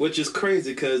too. Which is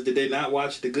crazy because did they not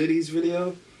watch the Goodies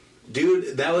video?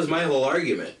 Dude, that was my whole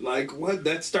argument. Like what?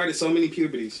 That started so many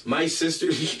puberties. My sister,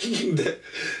 that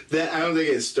I don't think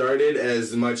it started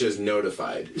as much as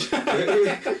notified.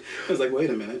 I was like, wait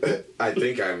a minute. I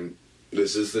think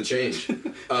this is the change.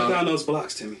 Put down those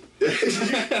blocks, Timmy.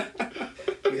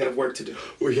 We have work to do.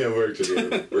 We have work to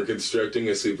do. We're constructing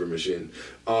a super machine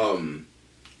in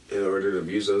order to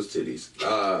abuse those titties.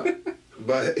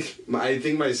 But I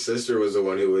think my sister was the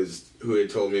one who had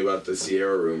told me about the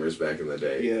Sierra rumors back in the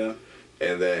day. Yeah.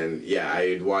 And then, I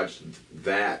had watched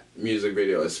that music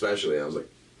video especially, and I was like...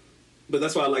 But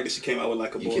that's why I like that she came out with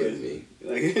Like a Boy. You kidding me?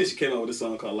 Like, she came out with a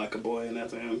song called Like a Boy, and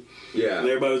that's him. Yeah. And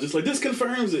everybody was just like, this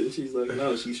confirms it. And she's like,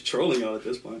 no, she's trolling y'all at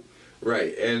this point.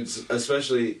 Right, and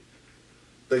especially...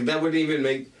 Like, that wouldn't even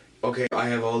make... Okay, I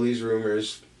have all these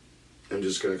rumors. I'm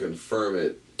just going to confirm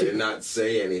it and not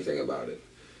say anything about it.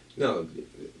 No,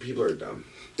 people are dumb.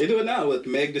 They do it now with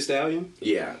Meg Thee Stallion.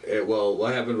 Yeah. Well,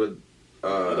 what happened with...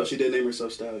 Although she did name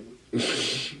herself Stallion.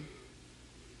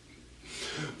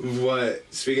 What?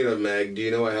 Speaking of Meg, do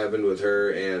you know what happened with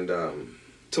her and...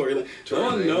 Tory Lanez. No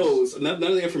one knows. None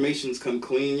of the information's come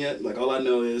clean yet. Like, all I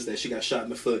know is that she got shot in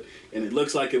the foot, and it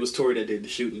looks like it was Tory that did the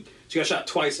shooting. She got shot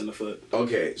twice in the foot.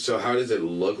 Okay, so how does it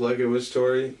look like it was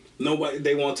Tory? Nobody,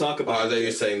 they won't talk about it. I thought you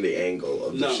were saying the angle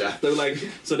of the shot. They're like,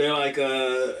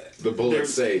 the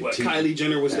bullets say... Kylie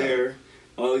Jenner was there.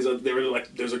 All these other, they were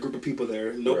like, there's a group of people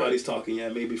there. Nobody's talking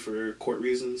yet, maybe for court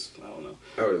reasons. I don't know.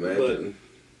 I would imagine.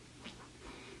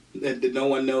 But no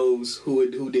one knows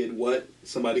who did what.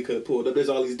 Somebody could have pulled up. There's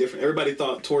all these different... Everybody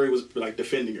thought Tory was, like,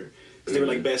 defending her. Because they were,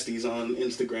 like, besties on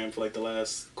Instagram for, like, the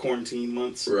last quarantine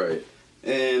months. Right.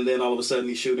 And then all of a sudden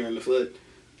he shoot her in the foot.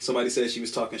 Somebody said she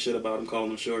was talking shit about him, calling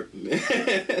him short. And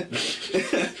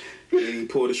he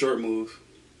pulled a short move.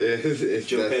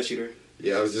 Joe Pesci her.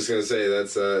 Yeah, I was just going to say,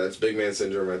 that's big man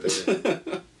syndrome right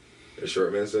there. A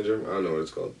short man syndrome? I don't know what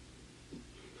it's called.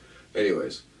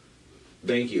 Anyways.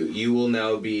 Thank you. You will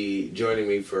now be joining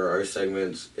me for our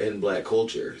segments in Black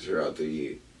culture throughout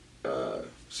the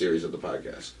series of the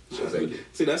podcast. So thank you.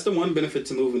 See, that's the one benefit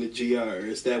to moving to GR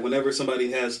is that whenever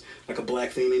somebody has like a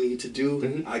black thing they need to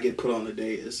do, I get put on the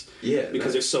dais. Yeah.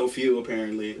 Because there's so few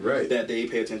apparently that they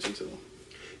pay attention to them.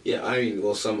 Yeah, I mean,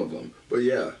 well, some of them, but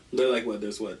yeah. They're like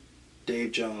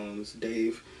Dave Jones,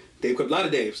 Dave, a lot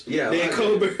of Daves. Yeah, Dan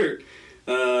Colbert.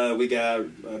 We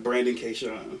got Brandon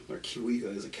Kayshawn, or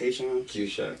is it Kayshawn?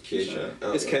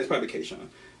 Kayshawn. It's probably Kayshawn.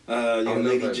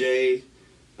 Lady J.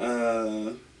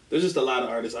 There's just a lot of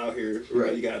artists out here.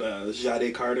 Right. You got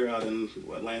Jade Carter out in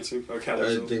Lansing or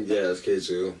Kalamazoo. I think it's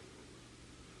K2.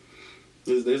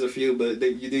 There's a few, but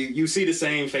you see the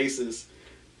same faces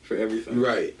for everything.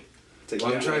 Right.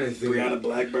 Well, I'm trying to think. Brianna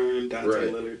Blackburn,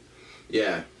 Dante Lillard.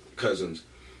 Yeah, cousins.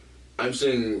 I'm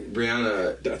saying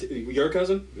Brianna... Your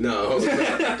cousin? No.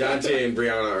 Dante and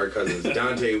Brianna are cousins.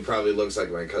 Dante probably looks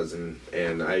like my cousin,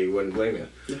 and I wouldn't blame you.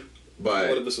 Yeah. But... I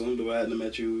would have assumed if I hadn't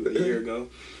met you a year ago.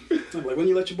 I'm like, when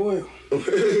you let your boy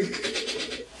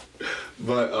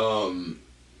But, oh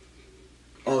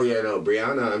yeah, no,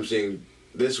 Brianna I'm seeing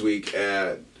this week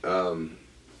at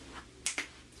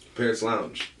Parents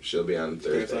Lounge. She'll be on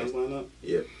Thursday. Parents Lounge lineup?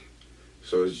 Yep.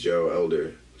 So is Joe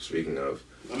Elder, speaking of.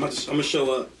 I'm gonna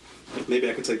show up. Maybe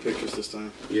I could take pictures this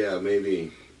time. Yeah,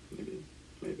 maybe.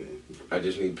 Maybe. I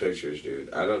just need pictures,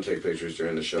 dude. I don't take pictures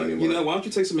during the show anymore. You know, why don't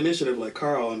you take some initiative like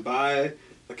Carl and buy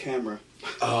a camera?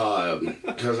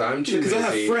 Because I'm too busy. Because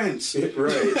I have friends.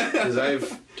 Right. Because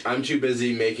I'm too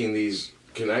busy making these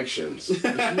connections.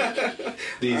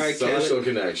 These social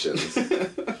connections.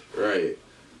 Right.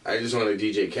 I just want to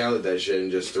DJ Khaled that shit and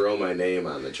just throw my name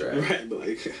on the track. Right, but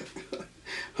like...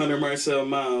 Hunter Marcel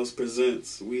Miles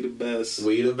presents We the Best.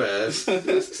 We the Best.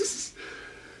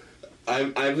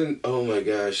 I've been... Oh my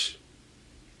gosh.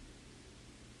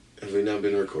 Have we not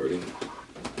been recording?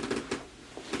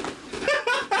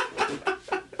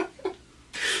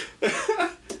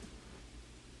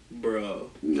 Bro.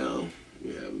 No,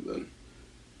 we haven't been.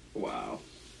 Wow.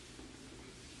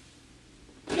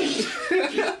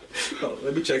 Oh,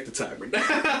 let me check the timer.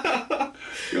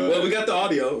 Well, we got the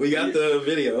audio. We got the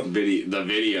video. The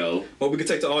video. Well, we can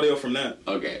take the audio from that.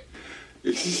 Okay.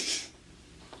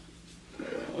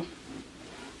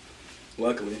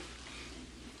 Luckily.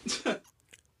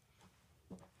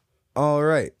 All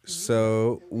right.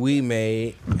 So we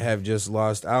may have just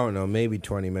lost, I don't know, maybe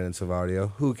 20 minutes of audio.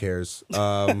 Who cares?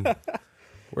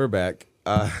 We're back.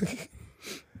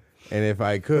 And if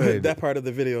I could... that part of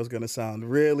the video is going to sound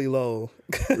really low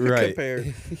right.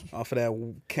 compared off of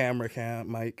that camera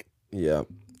mic. Yeah.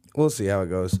 we'll see how it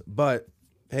goes. But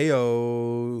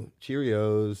hey-o,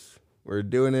 Cheerios. We're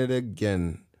doing it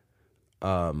again.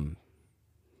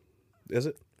 Is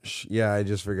it? Yeah, I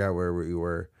just forgot where we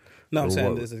were. No, I'm Or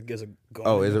saying what- is it going?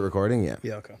 Oh, is it recording? Yeah.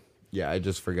 Yeah, okay. Yeah, I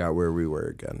just forgot where we were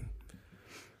again.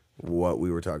 What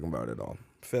we were talking about at all.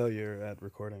 Failure at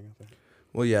recording, I think.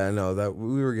 Well, yeah, I know that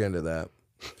we were getting to that.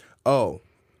 Oh,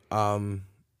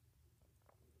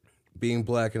 being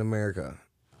black in America.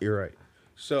 You're right.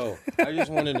 So I just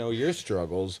want to know your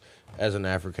struggles as an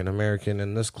African American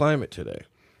in this climate today.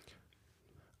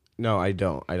 No, I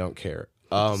don't. I don't care.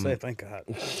 Say thank God,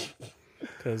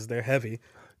 because they're heavy.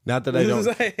 Not that I don't.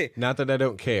 Say. Not that I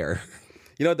don't care.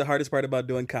 You know what the hardest part about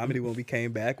doing comedy when we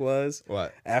came back was?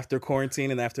 What? After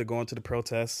quarantine and after going to the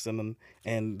protests and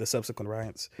the subsequent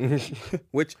riots,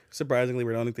 which surprisingly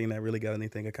were the only thing that really got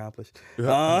anything accomplished.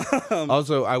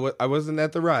 Also, I wasn't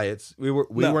at the riots. We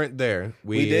weren't there.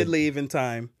 We did leave in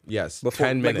time. Yes, before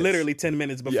 10 minutes. like literally 10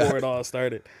 minutes before it all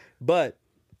started. But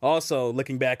also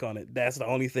looking back on it, that's the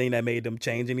only thing that made them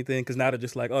change anything, because now they're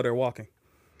just like, oh, they're walking.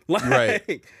 Like,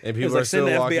 Right. And people are still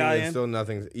send the walking FBI and in. still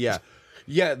nothing. Yeah.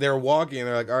 Yeah, they're walking and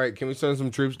they're like, all right, can we send some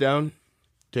troops down?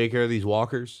 Take care of these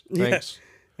walkers? Thanks. Yeah.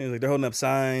 And like they're holding up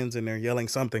signs and they're yelling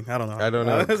something. I don't know. I don't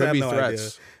know. I Could have be no threats. idea.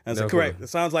 And No it's correct. clue. It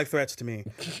sounds like threats to me.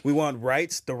 We want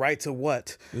rights. The right to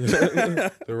what?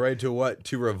 The right to what?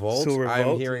 To revolt? To revolt?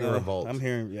 I'm hearing revolt. I'm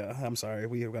hearing, yeah. I'm sorry.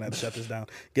 We are going to have to shut this down.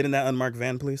 Get in that unmarked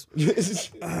van, please.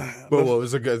 But what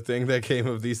was a good thing that came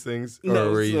of these things? Or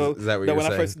were you, so- is that what no, you're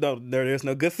when saying? there's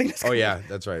no good thing. That's Oh, come- yeah,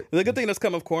 that's right. The good thing that's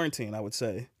come of quarantine, I would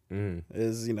say, Mm.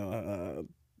 is,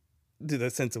 to the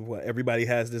sense of what everybody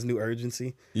has this new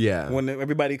urgency. Yeah. When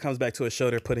everybody comes back to a show,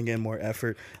 they're putting in more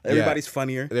effort. Everybody's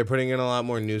funnier. They're putting in a lot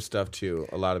more new stuff, too.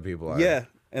 A lot of people are. Yeah.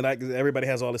 And everybody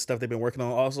has all this stuff they've been working on.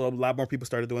 Also, a lot more people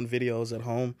started doing videos at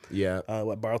home. Yeah.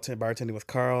 Bartending with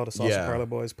Carl, the Salsa Yeah. Parlor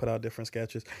Boys put out different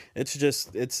sketches.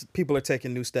 It's people are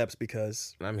taking new steps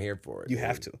because I'm here for it. you dude.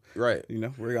 have to. Right.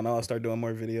 We're gonna all start doing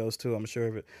more videos too. I'm sure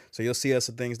of it. So you'll see us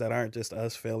in things that aren't just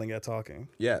us failing at talking.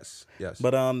 Yes. Yes.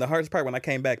 But the hardest part when I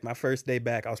came back, my first day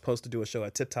back, I was supposed to do a show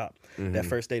at Tip Top. That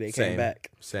first day they came back.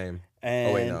 Same.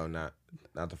 And oh, wait, no,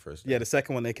 not the first. Yeah, the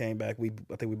second one they came back,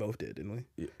 I think we both did, didn't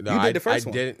we? No, You did the first I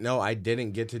one. didn't. No, I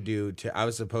didn't get to do. I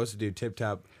was supposed to do Tip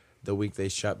Top the week they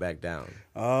shut back down.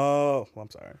 Oh, well, I'm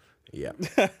sorry. Yeah.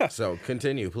 So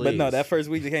continue, please. But no, that first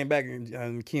week they came back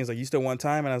and Keen's like, "You still want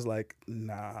time?" And I was like,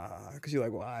 "Nah," because you're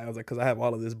like, "Why?" I was like, "Because I have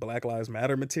all of this Black Lives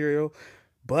Matter material,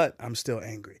 but I'm still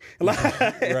angry." Like,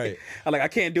 Right. I'm like, I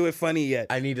can't do it funny yet.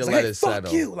 I need to It's let like, hey, it fuck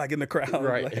settle. you, like in the crowd.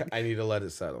 Right. Like, I need to let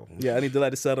it settle. yeah, I need to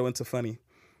let it settle into funny.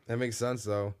 That makes sense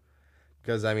though,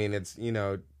 because I mean it's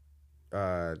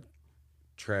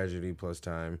tragedy plus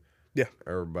time. Yeah.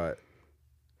 But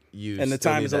you And the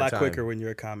still time need is a that lot time. quicker when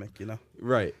you're a comic.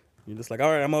 Right. You're just like,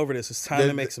 all right, I'm over this. It's time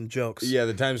to make some jokes. Yeah,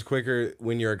 the time's quicker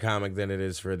when you're a comic than it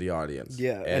is for the audience.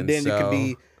 Yeah, and then you can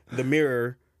be the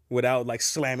mirror without like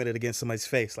slamming it against somebody's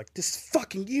face. Like, this is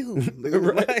fucking you.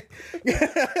 Right.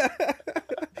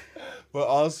 But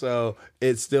also,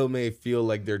 it still may feel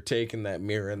like they're taking that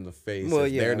mirror in the face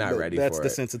if they're not ready for it. That's the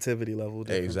sensitivity level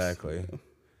difference. Exactly.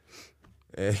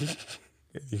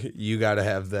 You got to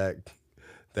have that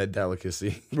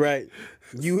delicacy. Right.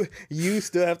 You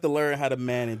still have to learn how to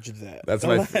manage that.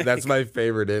 That's my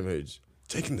favorite image.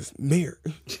 Taking this mirror.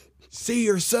 See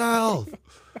yourself.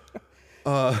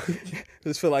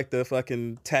 Just feel like the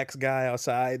fucking tax guy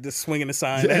outside just swinging the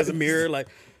sign that has a mirror like,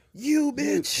 you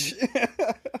bitch.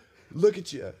 Look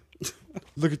at you.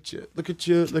 Look at you. Look at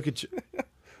you. Look at you.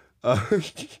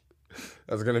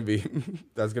 That's gonna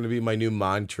be my new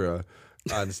mantra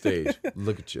on stage.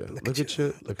 Look at you. Look at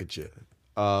you. Look at you.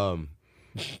 All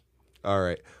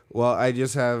right. Well, I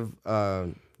just have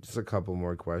just a couple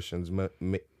more questions.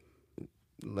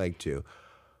 Like two.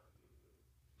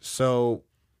 So,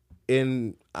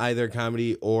 in either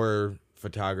comedy or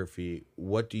photography,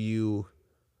 what do you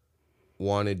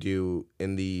want to do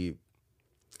in the,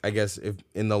 I guess, if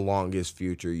in the longest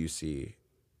future you see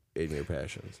in your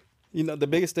passions? The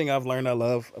biggest thing I've learned I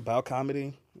love about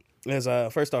comedy is,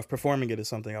 first off, performing it is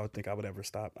something I would think I would ever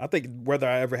stop. I think whether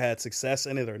I ever had success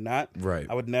in it or not, Right.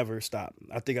 I would never stop.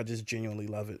 I think I just genuinely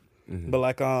love it. But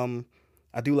like,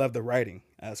 I do love the writing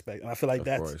aspect. And I feel like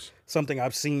that's course. something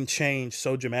I've seen change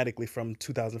so dramatically from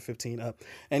 2015 up.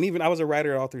 And even I was a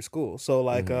writer all through school. So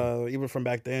like, even from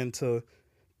back then to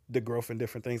the growth in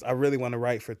different things, I really want to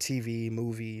write for TV,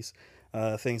 movies,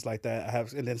 things like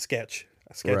that. And then sketch.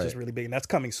 Sketch is Right. really big, and that's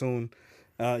coming soon.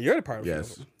 You're a part of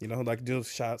Yes. it. Like do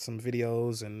some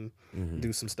videos and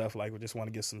do some stuff. Like we just want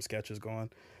to get some sketches going.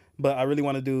 But I really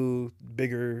want to do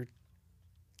bigger.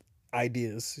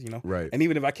 ideas, Right. And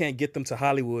even if I can't get them to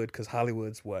Hollywood, because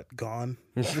Hollywood's gone.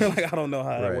 Like, I don't know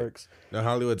how that works. No,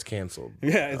 Hollywood's canceled.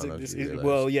 Yeah,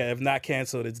 if not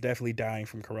canceled, it's definitely dying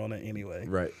from Corona anyway.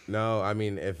 Right. No, I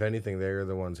mean, if anything, they're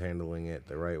the ones handling it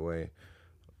the right way.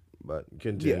 But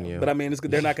continue. Yeah, but I mean,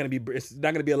 they're not going to be. It's not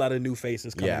going to be a lot of new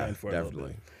faces coming in for a little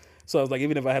definitely. bit. So I was like,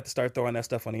 even if I have to start throwing that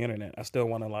stuff on the internet, I still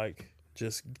want to like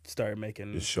just start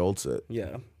making. Just Schultz it.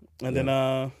 Yeah, and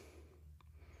then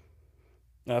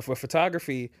for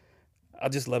photography, I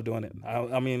just love doing it.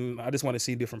 I mean, I just want to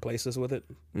see different places with it,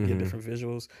 get different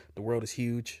visuals. The world is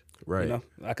huge. Right.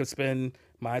 I could spend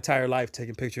my entire life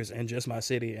taking pictures in just my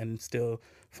city and still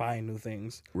find new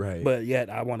things. Right. But yet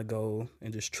I want to go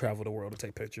and just travel the world and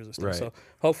take pictures and stuff. Right. So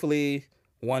hopefully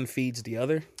one feeds the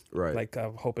other. Right. Like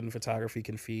I'm hoping photography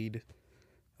can feed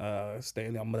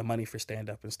the money for stand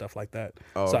up and stuff like that.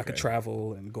 Oh, so I okay. could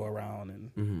travel and go around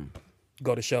and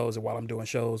go to shows, and while I'm doing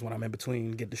shows, when I'm in between,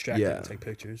 get distracted and take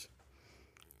pictures.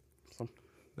 So.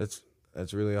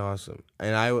 That's really awesome.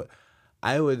 And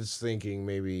I was thinking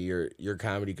maybe your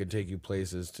comedy could take you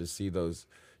places to see those,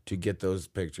 to get those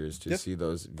pictures, to see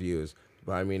those views.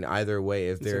 But I mean, either way,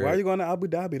 if So why are you going to Abu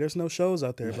Dhabi? There's no shows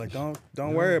out there. Like,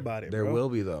 don't worry about it. There bro. will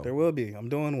be though. There will be. I'm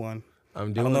doing one. I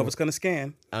don't know if it's gonna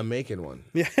scan. I'm making one.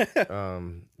 Yeah.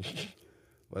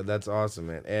 Well, that's awesome,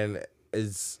 man. And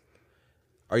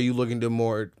are you looking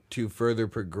to further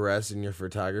progress in your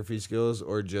photography skills,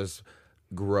 or just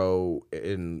grow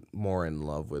more in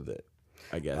love with it?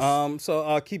 I guess. So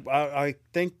I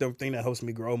think the thing that helps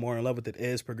me grow more in love with it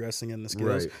is progressing in the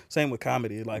skills. Right. Same with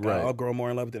comedy. Like Right. I'll grow more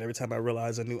in love with it every time I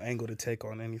realize a new angle to take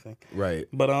on anything. Right.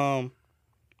 But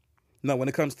no, when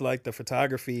it comes to like the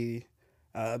photography,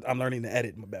 I'm learning to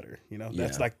edit better.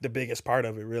 That's like the biggest part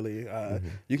of it, really.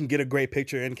 You can get a great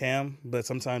picture in cam, but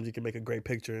sometimes you can make a great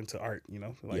picture into art.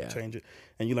 Change it,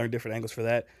 and you learn different angles for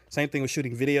that. Same thing with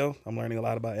shooting video. I'm learning a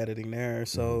lot about editing there,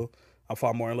 so I'm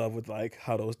far more in love with like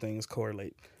how those things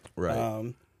correlate. Right.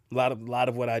 A lot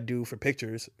of what I do for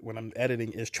pictures when I'm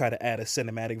editing is try to add a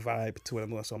cinematic vibe to what I'm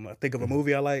doing. So I'm like, think of a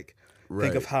movie I like. Right.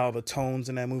 Think of how the tones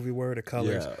in that movie were, the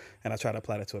colors, Yeah. and I try to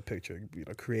apply that to a picture.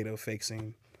 Creative fake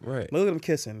scene. Right. Look at them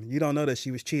kissing. You don't know that she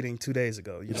was cheating 2 days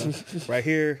ago. Right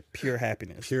here, pure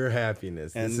happiness. Pure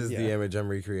happiness. And, this is the image I'm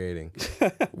recreating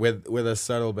with a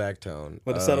subtle back tone.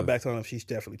 With a subtle back tone, she's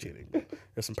definitely cheating.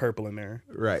 There's some purple in there.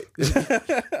 Right.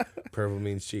 Purple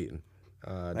means cheating.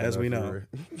 As we know.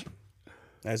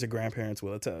 As your grandparents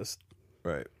will attest.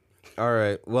 Right. All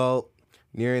right. Well,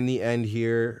 nearing the end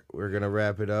here, we're going to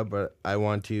wrap it up, but I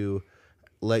want to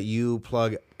let you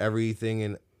plug everything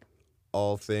and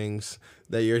all things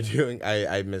that you're doing.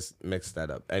 I mixed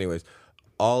that up. Anyways,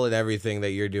 all and everything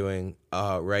that you're doing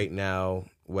right now,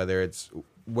 whether it's,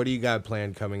 what do you got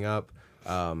planned coming up?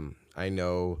 I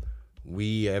know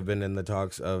we have been in the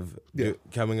talks of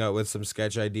coming up with some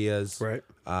sketch ideas. Right.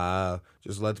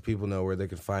 Just let the people know where they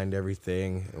can find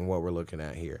everything and what we're looking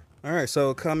at here. All right,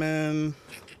 so come and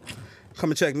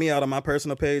check me out on my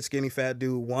personal page, Skinny Fat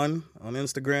Dude 1 on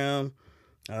Instagram.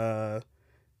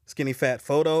 Skinny Fat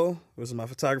Photo, which is my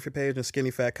photography page, and Skinny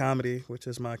Fat Comedy, which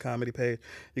is my comedy page.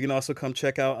 You can also come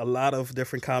check out a lot of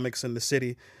different comics in the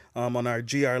city on our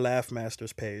GR Laugh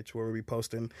Masters page, where we'll be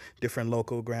posting different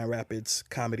local Grand Rapids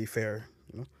comedy fare.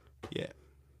 Yeah.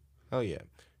 Oh, yeah.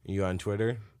 You on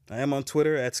Twitter? I am on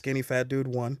Twitter at Skinny Fat Dude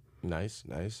 1. Nice.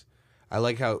 I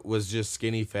like how, was just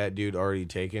Skinny Fat Dude already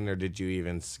taken, or did you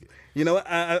even... You know what?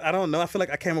 I don't know. I feel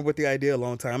like I came up with the idea a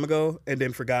long time ago and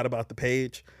then forgot about the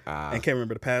page and can't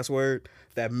remember the password.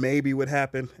 That maybe would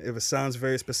happen. If it sounds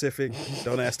very specific,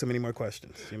 don't ask too many more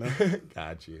questions,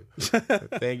 Got you.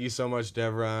 Thank you so much,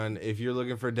 Devron. If you're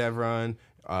looking for Devron,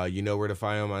 you know where to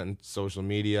find him on social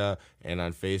media and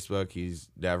on Facebook. He's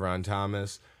Devron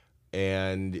Thomas.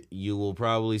 And you will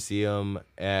probably see him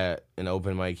at an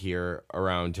open mic here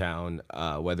around town,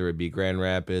 whether it be Grand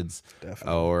Rapids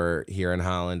or here in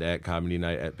Holland at Comedy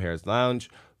Night at Paris Lounge.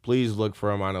 Please look for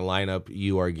him on a lineup.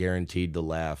 You are guaranteed to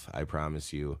laugh, I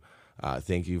promise you.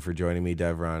 Thank you for joining me,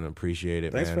 Devron. Appreciate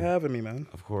it, Thanks man. for having me, man.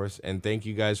 Of course. And thank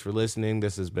you guys for listening.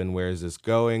 This has been Where Is This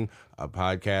Going? A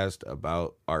podcast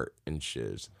about art and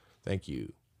shiz. Thank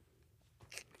you.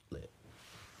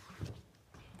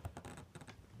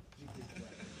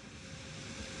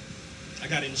 I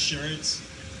got insurance.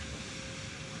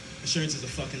 Insurance is a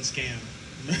fucking scam.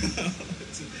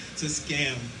 It's a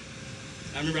scam.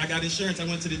 I remember I got insurance. I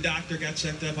went to the doctor, got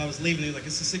checked up. I was leaving. They were like,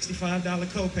 it's a $65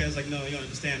 copay. I was like, no, you don't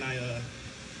understand. I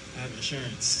have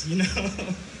insurance,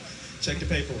 Check the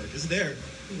paperwork. It's there.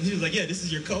 He was like, yeah, this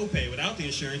is your copay. Without the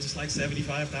insurance, it's like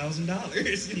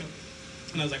 $75,000,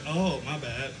 And I was like, oh, my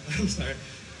bad. I'm sorry.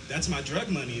 That's my drug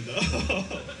money, though.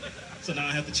 So now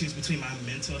I have to choose between my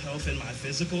mental health and my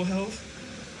physical health.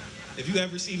 If you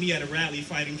ever see me at a rally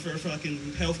fighting for fucking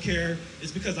healthcare,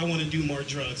 it's because I want to do more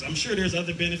drugs. I'm sure there's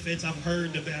other benefits. I've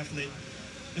heard the pamphlet.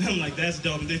 And I'm like, that's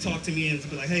dope. If they talk to me and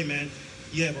be like, hey, man,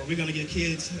 yeah, bro, we're going to get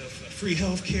kids free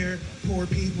healthcare, poor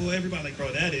people, everybody. Like,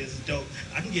 bro, that is dope.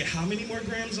 I can get how many more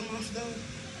grams a month, though?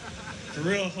 For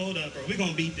real, hold up, bro. We're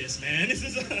going to beat this, man. This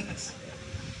is us.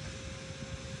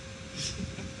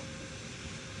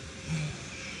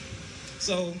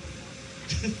 So,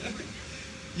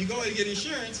 you go and get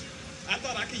insurance. I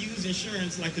thought I could use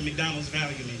insurance like the McDonald's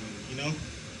value menu, you know?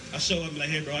 I show up and be like,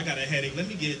 hey, bro, I got a headache. Let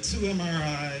me get 2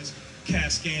 MRIs,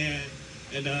 CAT scan,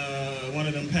 and one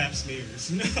of them pap smears,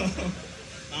 you know?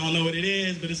 I don't know what it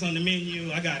is, but it's on the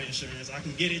menu. I got insurance. I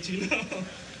can get it, you know?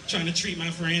 Trying to treat my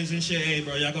friends and shit. Hey,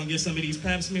 bro, y'all gonna get some of these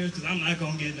pap smears? Because I'm not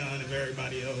gonna get none if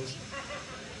everybody else.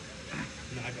 I'm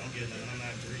not gonna get none. I'm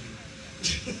not greedy.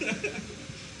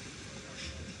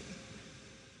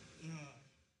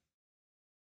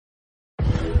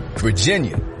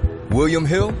 Virginia, William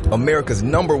Hill, America's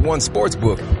 #1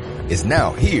 sportsbook, is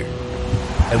now here.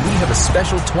 And we have a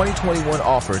special 2021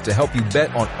 offer to help you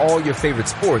bet on all your favorite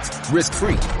sports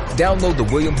risk-free. Download the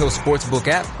William Hill Sportsbook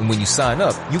app, and when you sign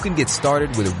up, you can get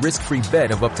started with a risk-free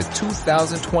bet of up to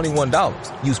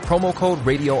 $2,021. Use promo code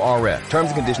RADIORF. Terms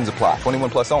and conditions apply. 21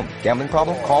 plus only. Gambling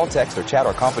problem? Call, text, or chat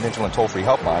our confidential and toll-free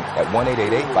helpline at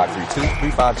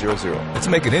 1-888-532-3500. Let's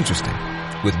make it interesting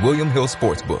with William Hill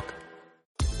Sportsbook.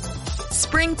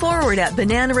 Spring forward at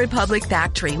Banana Republic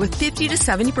Factory with 50 to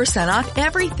 70% off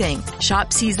everything.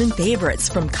 Shop season favorites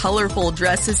from colorful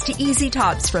dresses to easy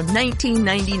tops from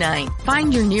 $19.99.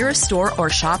 Find your nearest store or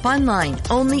shop online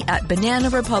only at Banana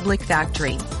Republic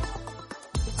Factory.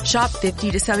 Shop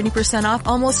 50 to 70% off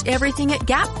almost everything at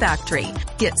Gap Factory.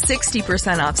 Get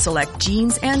 60% off select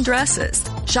jeans and dresses.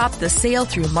 Shop the sale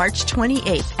through March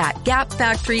 28th at Gap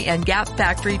Factory and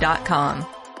gapfactory.com.